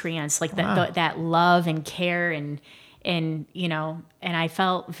nutrients, like that love and care, and I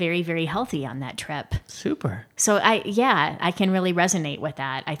felt very, very healthy on that trip. Super. So I can really resonate with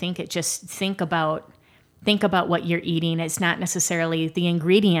that. I think it just think about what you're eating. It's not necessarily the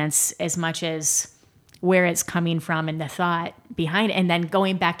ingredients as much as where it's coming from and the thought behind it. And then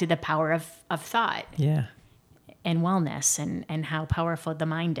going back to the power of thought and wellness and how powerful the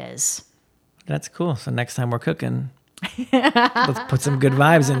mind is. That's cool. So next time we're cooking, let's put some good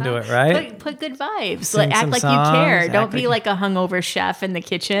vibes into it, right? Put good vibes. Sing act like songs, you care. Don't be like a hungover chef in the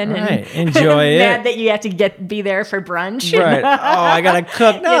kitchen and enjoy it. Mad that you have to be there for brunch. Right. Oh, I gotta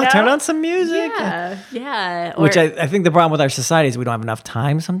cook. No, turn on some music. Yeah. Which I think the problem with our society is we don't have enough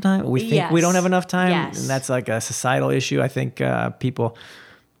time sometimes. We think we don't have enough time. Yes. And that's like a societal issue. I think people...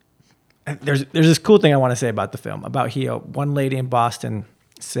 There's this cool thing I want to say about the film, about Heal. One lady in Boston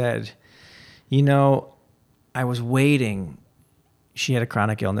said, I was waiting. She had a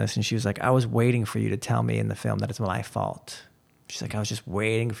chronic illness, and she was like, I was waiting for you to tell me in the film that it's my fault. She's like, I was just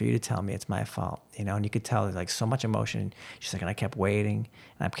waiting for you to tell me it's my fault, and you could tell there's like so much emotion. She's like, and I kept waiting,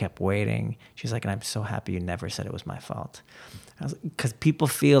 and I kept waiting. She's like, and I'm so happy you never said it was my fault. Because people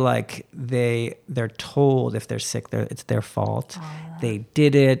feel like they're told if they're sick, it's their fault. They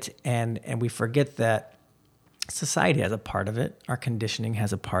did it, and we forget that society has a part of it. Our conditioning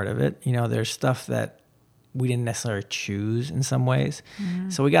has a part of it. There's stuff that we didn't necessarily choose in some ways.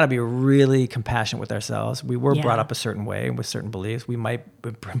 So we got to be really compassionate with ourselves. We were brought up a certain way with certain beliefs. We might be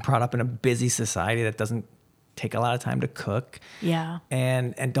brought up in a busy society that doesn't take a lot of time to cook. Yeah.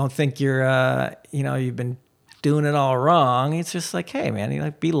 And don't think you're, you've been doing it all wrong. It's just like, hey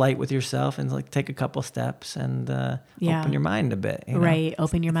man, be light with yourself and take a couple steps and open your mind a bit. Right.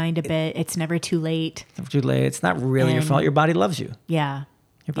 Open your mind a bit. It's never too late. It's never too late. It's not really your fault. Your body loves you. Yeah.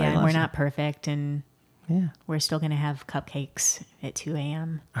 Your body loves we're you. Not perfect, and we're still going to have cupcakes at 2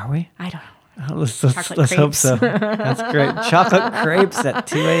 a.m. Are we? I don't know. Let's hope so. That's great. Chocolate crepes at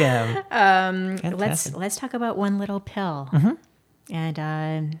 2 a.m. Let's talk about one little pill.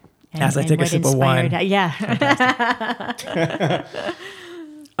 And as I take a sip of wine. Yeah.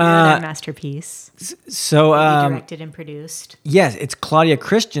 That masterpiece. So directed and produced. Yes, it's Claudia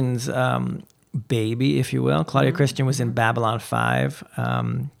Christian's baby, if you will. Claudia Christian was in Babylon 5,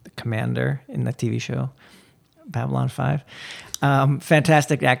 the commander in the TV show. Babylon 5.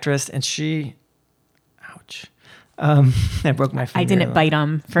 Fantastic actress, and she, ouch, I broke my finger. I didn't bite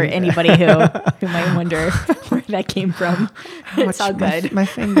them for anybody who might wonder where that came from. It's all good. My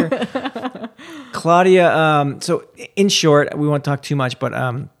finger. Claudia, so in short, we won't talk too much, but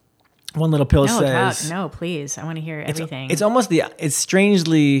One Little Pill says... No, please. I want to hear everything. It's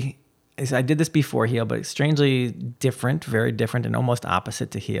strangely... I did this before Heal, but it's strangely different, very different, and almost opposite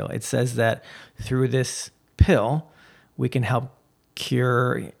to Heal. It says that through this pill, we can help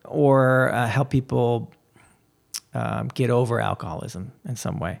cure or help people get over alcoholism in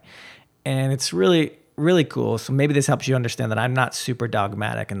some way. And it's really, really cool. So maybe this helps you understand that I'm not super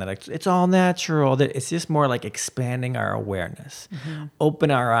dogmatic and that it's all natural. That it's just more like expanding our awareness, open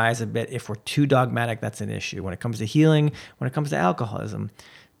our eyes a bit. If we're too dogmatic, that's an issue. When it comes to healing, when it comes to alcoholism,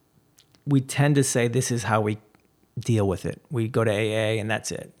 we tend to say this is how we deal with it. We go to AA and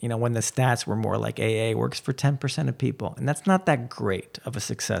that's it. When the stats were more like AA works for 10% of people, and that's not that great of a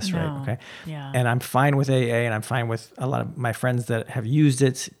success rate. Okay. Yeah. And I'm fine with AA, and I'm fine with a lot of my friends that have used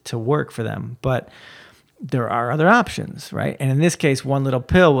it to work for them, but there are other options, right? And in this case, One Little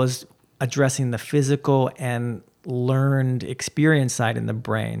Pill was addressing the physical and learned experience side in the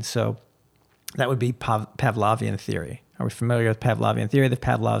brain. So that would be Pavlovian theory. Are we familiar with Pavlovian theory? The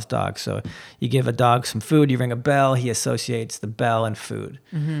Pavlov's dog. So you give a dog some food, you ring a bell, he associates the bell and food.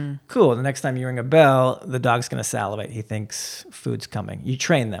 Cool. The next time you ring a bell, the dog's going to salivate. He thinks food's coming. You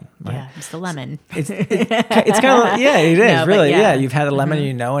train them. Right? Yeah, it's the lemon. It's kind of, yeah, it is, no, really. Yeah, you've had a lemon,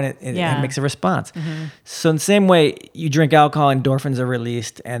 and it makes a response. So in the same way, you drink alcohol, endorphins are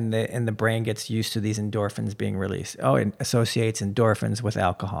released, and the brain gets used to these endorphins being released. Oh, it associates endorphins with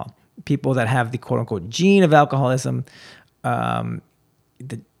alcohol. People that have the quote-unquote gene of alcoholism, the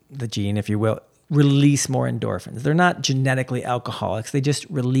gene, if you will, release more endorphins. They're not genetically alcoholics. They just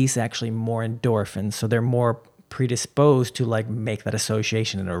release actually more endorphins. So they're more predisposed to make that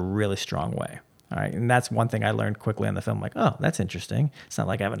association in a really strong way. All right. And that's one thing I learned quickly in the film. Oh, that's interesting. It's not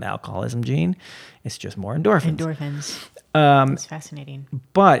like I have an alcoholism gene. It's just more endorphins. It's fascinating.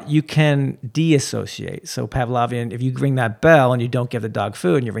 But you can deassociate. So Pavlovian, if you ring that bell and you don't give the dog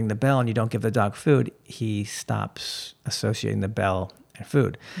food, and you ring the bell and you don't give the dog food, he stops associating the bell and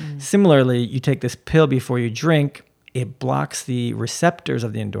food. Similarly, you take this pill before you drink, it blocks the receptors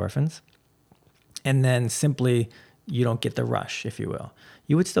of the endorphins, and then simply you don't get the rush, if you will.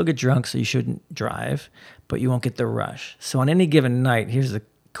 You would still get drunk, so you shouldn't drive, but you won't get the rush. So on any given night, here's the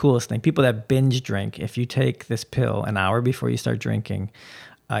coolest thing. People that binge drink, if you take this pill an hour before you start drinking,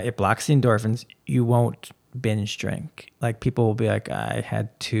 it blocks the endorphins. You won't binge drink. People will be like, I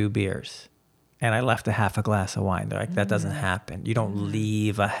had 2 beers and I left a half a glass of wine. They're like, that doesn't happen. You don't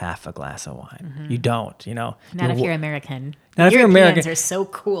leave a half a glass of wine. You don't, Not if you're American. Not if you're American. Europeans are so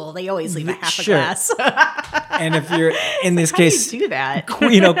cool. They always leave a half a glass. And if you're, in this case, how do you do that?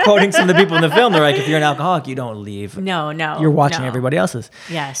 Quoting some of the people in the film, they're like, if you're an alcoholic, you don't leave. No. You're watching everybody else's.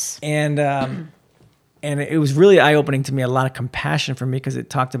 Yes. And it was really eye-opening to me, a lot of compassion for me, because it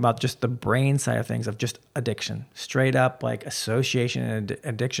talked about just the brain side of things, of just addiction, straight up association and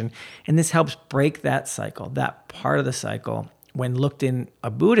addiction. And this helps break that cycle, that part of the cycle. When looked in a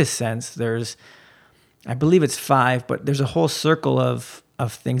Buddhist sense, there's, I believe it's 5, but there's a whole circle of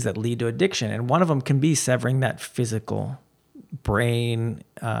things that lead to addiction. And one of them can be severing that physical brain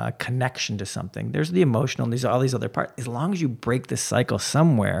connection to something. There's the emotional, and there's all these other parts. As long as you break this cycle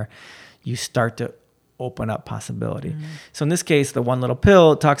somewhere, you start to open up possibility. So in this case, the One Little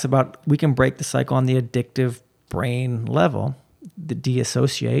Pill talks about we can break the cycle on the addictive brain level, the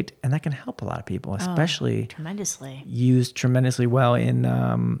deassociate, and that can help a lot of people, especially tremendously. Used tremendously well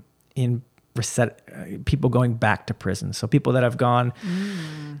in people going back to prison. So people that have gone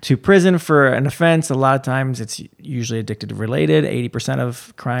to prison for an offense, a lot of times it's usually addicted related. 80%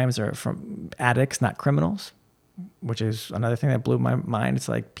 of crimes are from addicts, not criminals, which is another thing that blew my mind. It's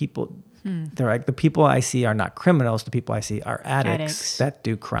like people... They're like, the people I see are not criminals. The people I see are addicts that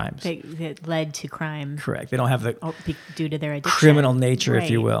do crimes. That led to crime. Correct. They don't have the due to their addiction. Criminal nature,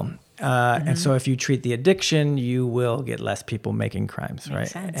 if you will. And so if you treat the addiction, you will get less people making crimes, Makes right?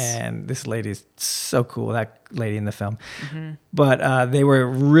 sense. And this lady's so cool, that lady in the film. But they were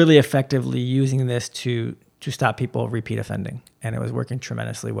really effectively using this to stop people repeat offending. And it was working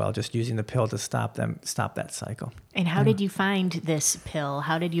tremendously well, just using the pill to stop that cycle. And how did you find this pill?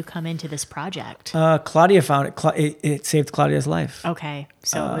 How did you come into this project? Claudia found it. It saved Claudia's life. Okay.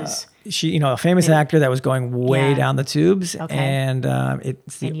 So it was... She, a famous actor that was going way down the tubes. Okay. And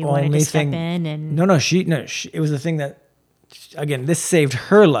it's the and you only wanted to thing. Step in and... No, it was the thing that, again, this saved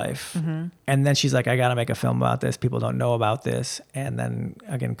her life. And then she's like, I got to make a film about this. People don't know about this. And then,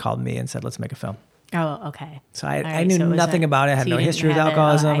 again, called me and said, let's make a film. Oh, okay. So I knew nothing about it. I had no history with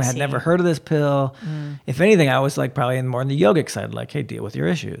alcoholism. I had never heard of this pill. If anything, I was like probably more on the yogic side, like, hey, deal with your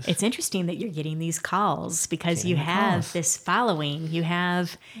issues. It's interesting that you're getting these calls because you have this following. You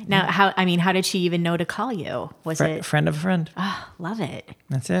have now. How did she even know to call you? Was it friend of a friend? Oh, love it.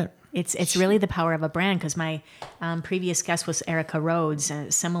 That's it. It's really the power of a brand, because my previous guest was Erica Rhodes,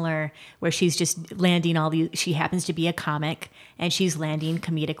 similar, where she's just landing she happens to be a comic and she's landing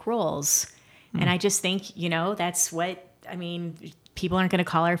comedic roles. And I just think, that's what, people aren't going to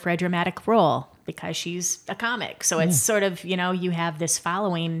call her for a dramatic role because she's a comic. So it's sort of, you have this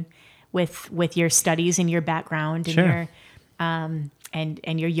following with your studies and your background and your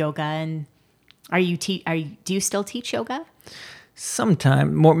and your yoga. And do you still teach yoga?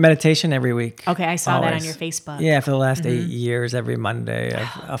 Sometime more meditation every week. Okay, I saw that on your Facebook. Yeah, for the last 8 years, every Monday,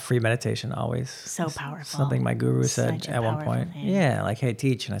 a free meditation always. So powerful. Something my guru said at one point. Thing. Yeah, like, hey,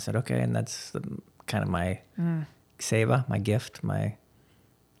 teach. And I said, okay. And that's kind of my seva, my gift, my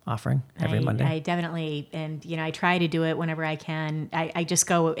offering every Monday. I definitely, and I try to do it whenever I can. I just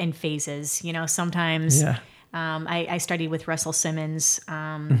go in phases. Sometimes. Yeah. I studied with Russell Simmons.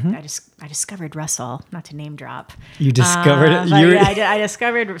 I discovered Russell, not to name drop. You discovered it? I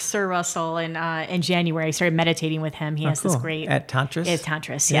discovered Sir Russell in January. I started meditating with him. He has this great... At Tantras? At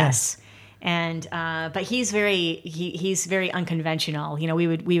Tantras, yes. And but he's very unconventional. We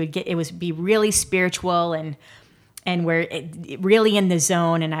would get, it would be really spiritual and we're really in the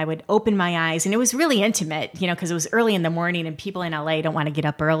zone, and I would open my eyes, and it was really intimate, because it was early in the morning and people in LA don't want to get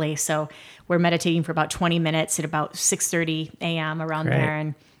up early. So we're meditating for about 20 minutes at about 6:30 a.m. around there.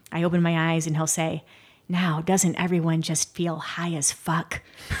 And I open my eyes and he'll say, now, doesn't everyone just feel high as fuck?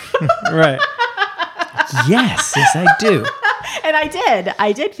 Right. Yes, I do. And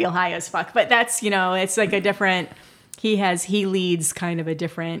I did feel high as fuck, but that's, it's like a different, he leads kind of a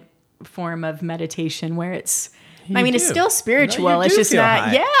different form of meditation where it's, it's still spiritual. No, it's just not.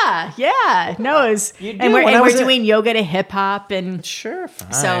 High. Yeah. No, and we're doing yoga to hip hop and sure.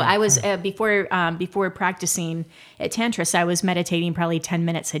 Fine. So I was before practicing at Tantras, I was meditating probably 10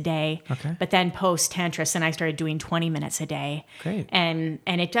 minutes a day. Okay. But then post Tantras, and I started doing 20 minutes a day. Great. And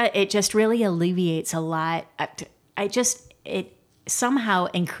it just really alleviates a lot. It somehow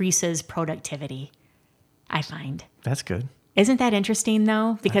increases productivity, I find. That's good. Isn't that interesting,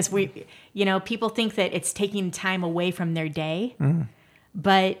 though? Because people think that it's taking time away from their day,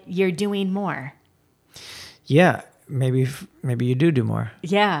 but you're doing more. Yeah, maybe you do more.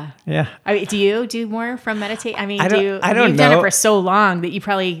 Yeah. Yeah. Do you do more from meditate? I don't you've know. Done it for so long that you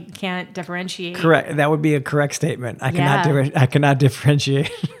probably can't differentiate. Correct. That would be a correct statement. I cannot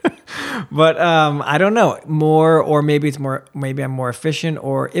differentiate. But I don't know. More, or maybe maybe I'm more efficient,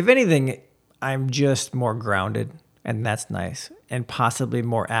 or if anything, I'm just more grounded. And that's nice, and possibly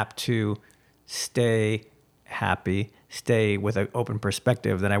more apt to stay happy, stay with an open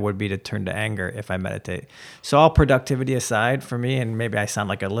perspective than I would be to turn to anger if I meditate. So all productivity aside for me, and maybe I sound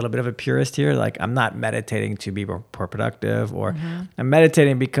like a little bit of a purist here, like I'm not meditating to be more productive, or I'm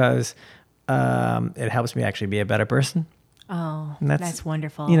meditating because it helps me actually be a better person. Oh, that's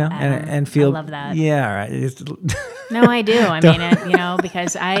wonderful. And feel. I love that. Yeah, all right. No, I do. I mean,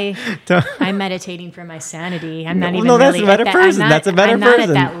 because I'm meditating for my sanity. I'm not even. No, that's a better person. That's a better person. I'm not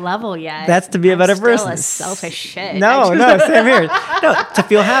at that level yet. That's to be a better person. Still a selfish shit. No, same here. No, to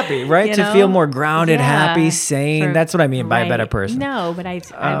feel happy, right? To feel more grounded, happy, sane. That's what I mean by a better person. No, but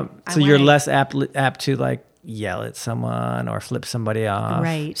so you're less apt to like yell at someone or flip somebody off,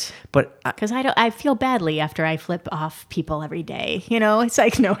 right? But because I feel badly after I flip off people every day. It's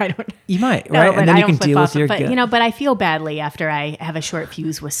like, no, I don't. You might, right? And then you can deal with your guilt. But I feel badly after I have a short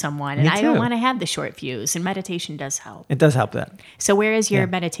fuse with someone, and I don't want to have the short fuse. And meditation does help. It does help that. So where is your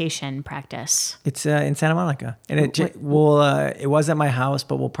meditation practice? It's in Santa Monica, and it was at my house,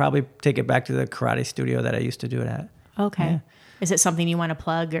 but we'll probably take it back to the karate studio that I used to do it at. Okay. Yeah. Is it something you want to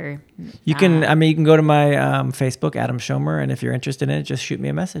plug, or you can? You can go to my Facebook, Adam Schomer, and if you're interested in it, just shoot me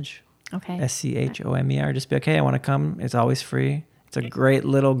a message. Okay. SCHOMER. Just be okay. I want to come. It's always free. It's a great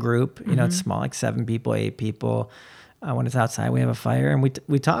little group. It's small, like 7 people, 8 people. When it's outside, we have a fire, and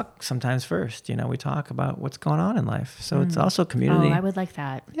we talk sometimes first. We talk about what's going on in life. So it's also community. Oh, I would like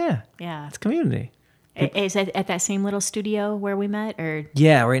that. Yeah. It's community. Is it at that same little studio where we met, or?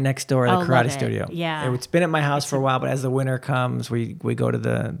 Yeah, right next door, the karate studio. Yeah. It's been at my house for a while, but as the winter comes, we go to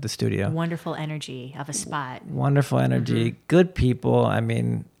the studio. Wonderful energy of a spot. Wonderful energy. Good people.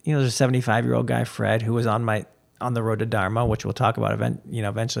 There's a 75-year-old guy, Fred, who was on the road to Dharma, which we'll talk about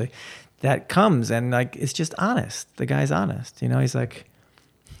eventually, that comes and like, it's just honest. The guy's honest. He's like,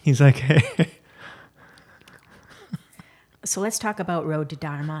 hey. So let's talk about Road to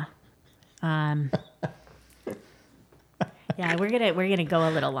Dharma. Yeah, we're gonna go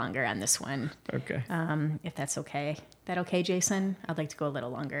a little longer on this one. Okay. If that's okay. That okay, Jason? I'd like to go a little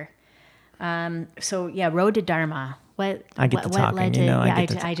longer. So yeah, Road to Dharma. I get to talking, you know.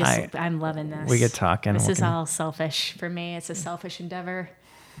 Yeah, I'm loving this. We get talking. This is all selfish for me. It's a selfish endeavor.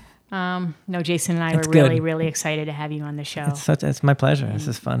 No, Jason and I were really, really excited to have you on the show. It's my pleasure. This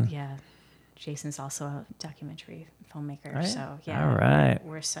is fun. Yeah. Jason's also a documentary filmmaker. Right. So yeah. All right.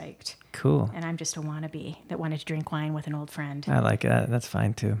 We're psyched. Cool. And I'm just a wannabe that wanted to drink wine with an old friend. I like it. That's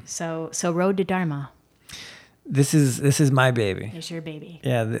fine too. So Road to Dharma. This is my baby. It's your baby.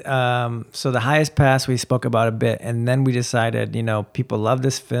 Yeah. So the Highest Pass we spoke about a bit, and then we decided, you know, people love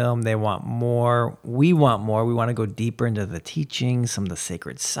this film. They want more. We want more. We want to go deeper into the teachings, some of the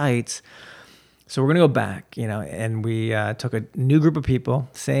sacred sites. So we're going to go back, you know, and we took a new group of people,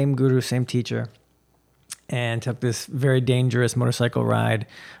 same guru, same teacher, and took this very dangerous motorcycle ride.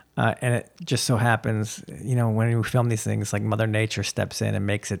 And it just so happens, you know, when we film these things, like Mother Nature steps in and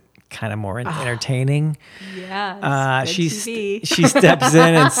makes it kind of more entertaining. Yeah. She steps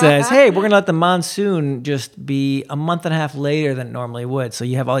in and says, hey, we're going to let the monsoon just be a month and a half later than it normally would. So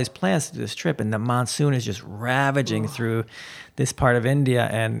you have all these plans to do this trip, and the monsoon is just ravaging through this part of India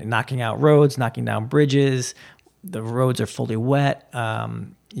and knocking out roads, knocking down bridges. The roads are fully wet.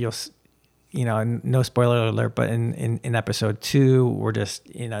 You know, no spoiler alert, but in episode 2, we're just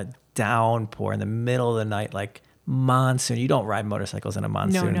in a downpour in the middle of the night, like monsoon. You don't ride motorcycles in a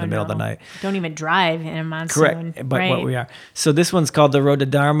monsoon in the middle of the night. Don't even drive in a monsoon. Correct, but what we are. So this one's called The Road to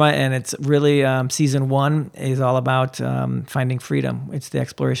Dharma, and it's really season 1 is all about finding freedom. It's the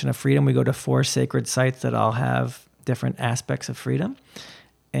exploration of freedom. We go to 4 sacred sites that all have different aspects of freedom.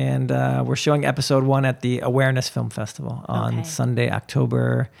 And we're showing episode 1 at the Awareness Film Festival on Sunday,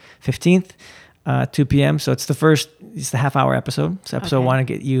 October 15th, 2 p.m. So it's the half-hour episode. So episode 1 will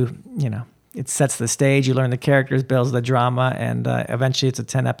get you know, it sets the stage. You learn the characters, builds the drama, and eventually it's a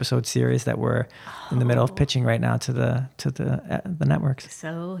 10-episode series that we're in the middle of pitching right now to the networks.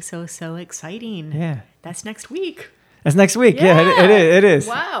 So exciting! Yeah, that's next week. That's next week. Yeah, it is.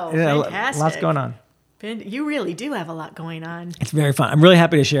 Wow, yeah, fantastic! Lots going on. You really do have a lot going on. It's very fun. I'm really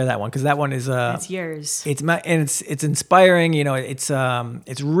happy to share that one because that one is it's yours. It's inspiring. You know, it's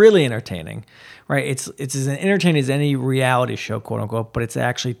really entertaining, right? It's as entertaining as any reality show, quote unquote, but it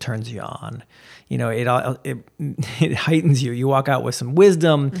actually turns you on. You know, it heightens you. You walk out with some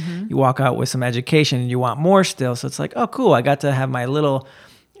wisdom. Mm-hmm. You walk out with some education, and you want more still. So it's like, oh, cool. I got to have my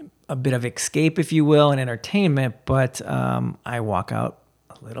a bit of escape, if you will, and entertainment, but I walk out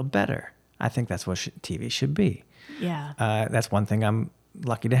a little better. I think that's what TV should be. Yeah. That's one thing I'm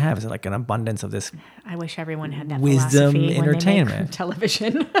lucky to have, is like an abundance of this. I wish everyone had that wisdom, philosophy entertainment, when they make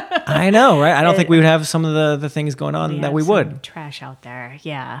television. I know, right? I don't think we would have some of the things going on that we would. Trash out there,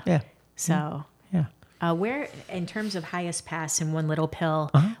 yeah. Yeah. So, yeah. Where, in terms of Highest Pass and One Little Pill,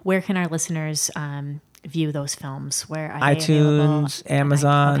 where can our listeners view those films? Where are iTunes, they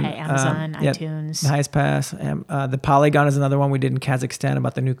Amazon. Amazon, iTunes. The Highest Pass. The Polygon is another one we did in Kazakhstan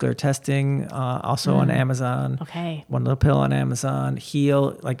about the nuclear testing, also on Amazon. Okay. One Little Pill on Amazon.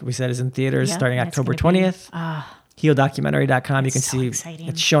 Heal, like we said, is in theaters starting October 20th. HealDocumentary.com. You can see exciting.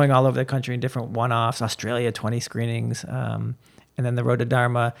 It's showing all over the country in different one-offs. Australia, 20 screenings. And then The Road to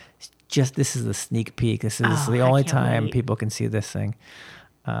Dharma. This is the sneak peek. This is the only time people can see this thing.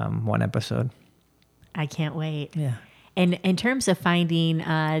 One episode. I can't wait. Yeah. And in terms of finding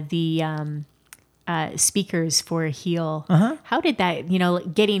the speakers for Heal, how did that,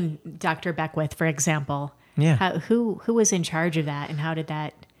 getting Dr. Beckwith, for example, who was in charge of that, and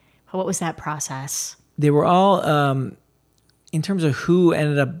what was that process? They were all, in terms of who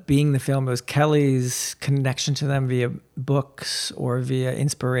ended up being the film, it was Kelly's connection to them via books or via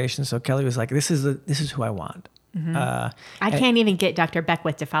inspiration. So Kelly was like, this is who I want. Mm-hmm. I can't even get Dr.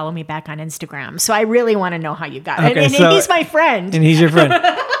 Beckwith to follow me back on Instagram, so I really want to know how you got it. And he's my friend. And he's your friend.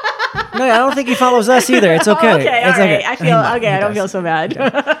 No, I don't think he follows us either. It's okay. Okay, it's okay. I feel okay. I don't feel so bad.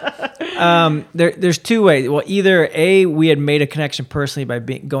 There's two ways. Well, either we had made a connection personally by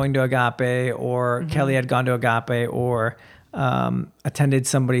going to Agape, or Kelly had gone to Agape, or attended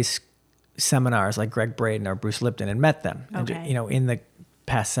somebody's seminars like Greg Braden or Bruce Lipton and met them. Okay. And, in the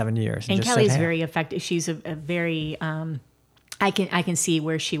past 7 years. And Kelly's very effective. She's a very, I can see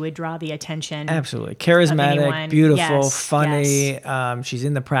where she would draw the attention. Absolutely. Charismatic, beautiful, funny. Yes. She's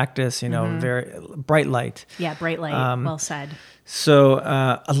in the practice, very bright light. Yeah, bright light. Well said. So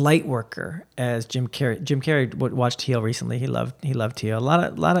a light worker, as Jim Carrey. Jim Carrey watched Heal recently. He loved Heal. A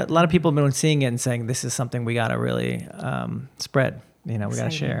lot of people have been seeing it and saying this is something we got to really spread. We got to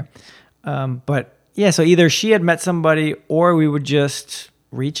share. But yeah, so either she had met somebody, or we would just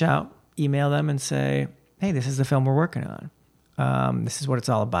reach out email them and say, hey, this is the film we're working on. This is what it's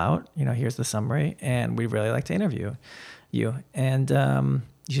all about. Here's the summary, and we'd really like to interview you. And you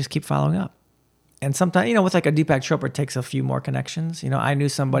just keep following up. And sometimes, with like a Deepak Chopra, it takes a few more connections. I knew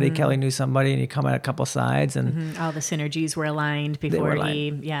somebody, Kelly knew somebody, and you come at a couple sides. And all the synergies were aligned before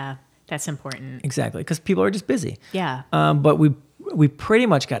that's important. Exactly, because people are just busy. Yeah. But we pretty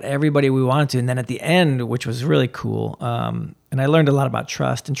much got everybody we wanted to. And then at the end, which was really cool, and I learned a lot about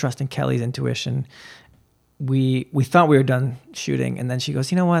trust and trusting Kelly's intuition. We thought we were done shooting, and then she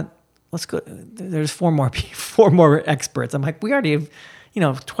goes, you know what? Let's go. There's four more experts. I'm like, we already have,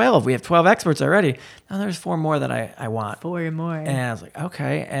 12. We have 12 experts already. Now there's 4 more that I want. 4 more. And I was like,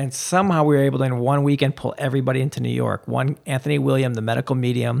 okay. And somehow we were able to, in one weekend, pull everybody into New York. One, Anthony William, the medical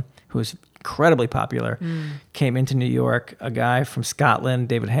medium, who's incredibly popular, came into New York. A guy from Scotland,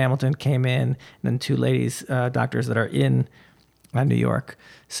 David Hamilton, came in. And then 2 ladies, doctors that are in New York.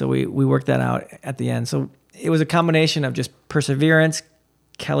 So we worked that out at the end. So it was a combination of just perseverance,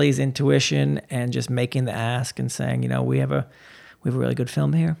 Kelly's intuition, and just making the ask and saying, we have a really good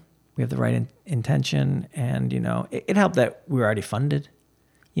film here. We have the right intention, and it helped that we were already funded.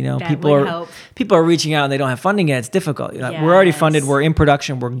 People are reaching out and they don't have funding yet. It's difficult. Yes. We're already funded. We're in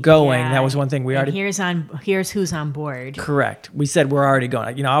production. We're going. Yeah. That was one thing we already. Here's who's on board. Correct. We said we're already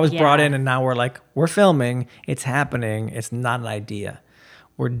going. I was brought in, and now we're like, we're filming. It's happening. It's not an idea.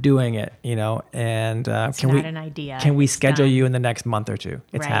 We're doing it, and it's not an idea. Can we it's schedule done. You in the next month or 2?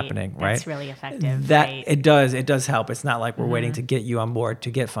 It's happening, right? That's really effective. It does help. It's not like we're waiting to get you on board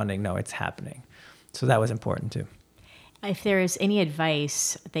to get funding. No, it's happening. So that was important too. If there is any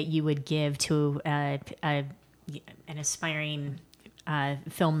advice that you would give to an aspiring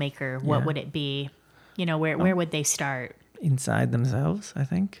filmmaker, what would it be? Where would they start? Inside themselves, I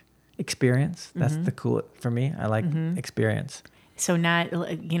think. Experience. That's the cool for me. I like experience. So not,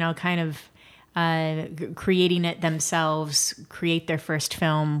 kind of creating it themselves, create their first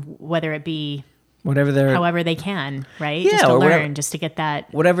film, whether it be however they can, right? Yeah, just to learn, just to get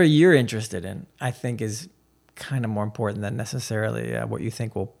that. Whatever you're interested in, I think is kind of more important than necessarily what you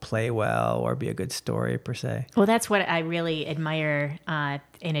think will play well or be a good story per se. Well, that's what I really admire and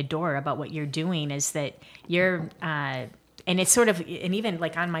adore about what you're doing is that you're... and it's sort of, and even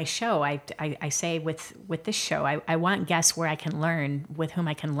like on my show, I say with this show, I want guests where I can learn, with whom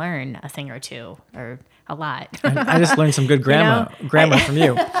I can learn a thing or two or a lot. I just learned some good grammar from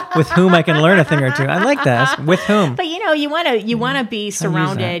you. With whom I can learn a thing or two. I like that. With whom? But you want to be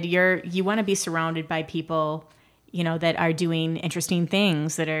surrounded. You want to be surrounded by people, that are doing interesting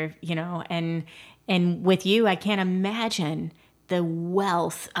things that are, and with you, I can't imagine the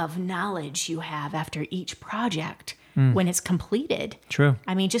wealth of knowledge you have after each project. When it's completed. True.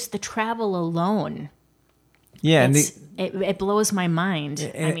 I mean, just the travel alone. Yeah. And it blows my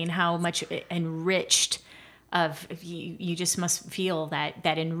mind. I mean, how much enriched you just must feel that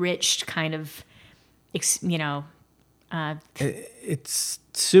enriched kind of, it's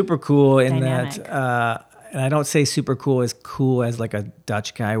super cool in dynamic. that, and I don't say super cool as like a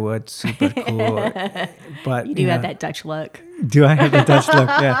Dutch guy would, super cool. But you do have that Dutch look. Do I have the Dutch look?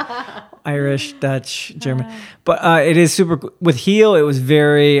 Yeah. Irish, Dutch, German. But it is super cool. With Heal, it was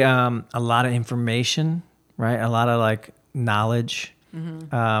very, a lot of information, right? A lot of like knowledge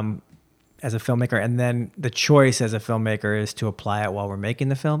as a filmmaker. And then the choice as a filmmaker is to apply it while we're making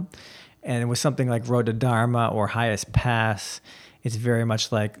the film. And with something like Road to Dharma or Highest Pass, it's very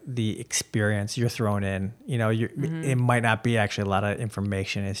much like the experience you're thrown in. It might not be actually a lot of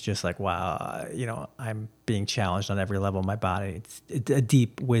information. It's just like, wow, I'm being challenged on every level of my body. It's a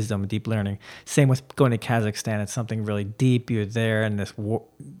deep wisdom, deep learning. Same with going to Kazakhstan. It's something really deep. You're there in this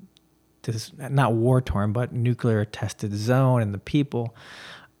not war-torn, but nuclear-tested zone and the people.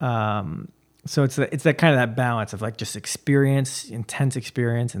 So it's that kind of that balance of like just experience, intense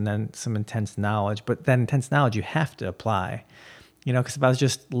experience, and then some intense knowledge. But that intense knowledge you have to apply. Because if I was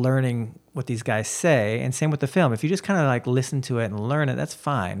just learning what these guys say, and same with the film, if you just kind of like listen to it and learn it, that's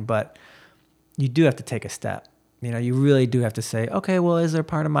fine. But you do have to take a step. You really do have to say, okay, well, is there a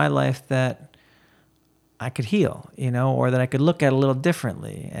part of my life that I could heal, or that I could look at a little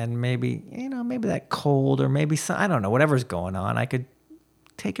differently? And maybe that cold, or maybe I don't know, whatever's going on, I could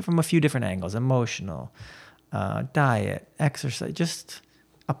take it from a few different angles, emotional, diet, exercise, just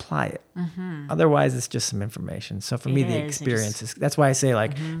apply it. Otherwise it's just some information. So for me, the experience is, that's why I say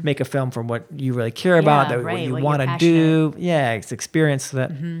like make a film from what you really care about, what you want to do. Yeah, it's experience so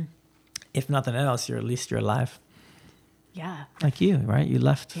that if nothing else, at least you're alive. Yeah. Like you, right? You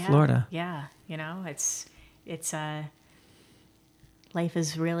left Florida. Yeah. It's life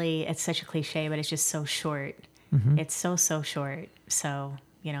is really, it's such a cliche, but it's just so short. It's so short. So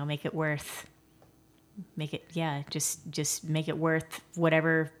make it worth. Just make it worth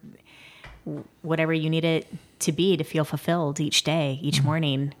whatever you need it to be to feel fulfilled each day, each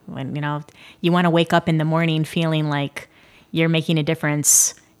morning. When, you want to wake up in the morning feeling like you're making a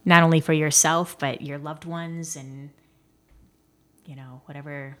difference, not only for yourself, but your loved ones and,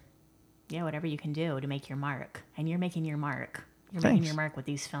 whatever you can do to make your mark. And you're making your mark. You're making your mark with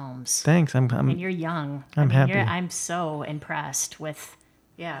these films. Thanks. And you're young. I'm happy. I'm so impressed with...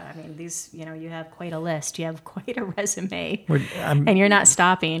 Yeah, these, you have quite a list. You have quite a resume. And you're not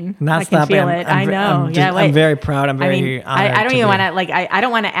stopping. I can feel it. I know. I'm very proud. I'm very honored. I don't even want to, I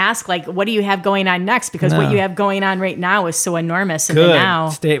don't want to ask, what do you have going on next? Because what you have going on right now is so enormous in the now.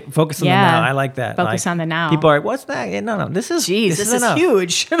 Focus on the now. I like that. Focus on the now. People are like, what's that? Yeah, no. This is huge.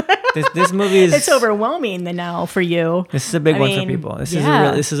 this movie is... It's overwhelming, the now, for you. This is a big one for people. This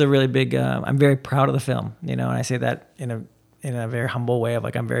is a really big... I'm very proud of the film, and I say that in a very humble way of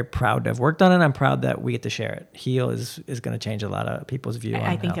I'm very proud to have worked on it. I'm proud that we get to share it. Heal is going to change a lot of people's view on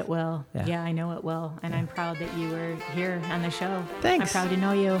I think health. It will. Yeah, I know it will. And I'm proud that you were here on the show. Thanks. I'm proud to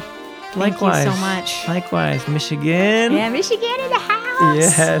know you. Likewise. Thank you so much. Likewise. Michigan. Yeah, Michigan in the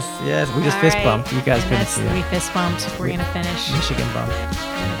house. Yes. We just fist bumped. You guys couldn't see it. We fist bumped. We're going to finish. Michigan bump. We're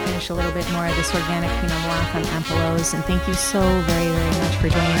going to finish a little bit more of this organic Pinot Noir from Ampelos. And thank you so very, very much for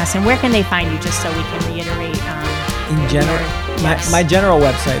joining us. And where can they find you, just so we can reiterate? In general, my general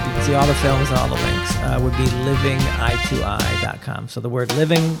website, you can see all the films and all the links, would be livingI2I.com. So the word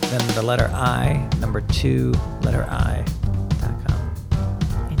living, then the letter I, number 2, letter I.com.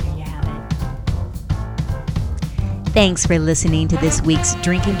 And there you have it. Thanks for listening to this week's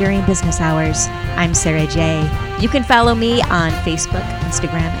Drinking During Business Hours. I'm Sarah J. You can follow me on Facebook,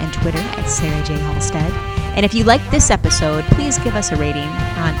 Instagram, and Twitter at Sarah J. Halstead. And if you liked this episode, please give us a rating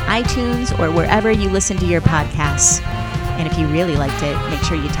on iTunes or wherever you listen to your podcasts. And if you really liked it, make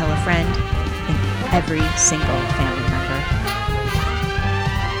sure you tell a friend in every single family.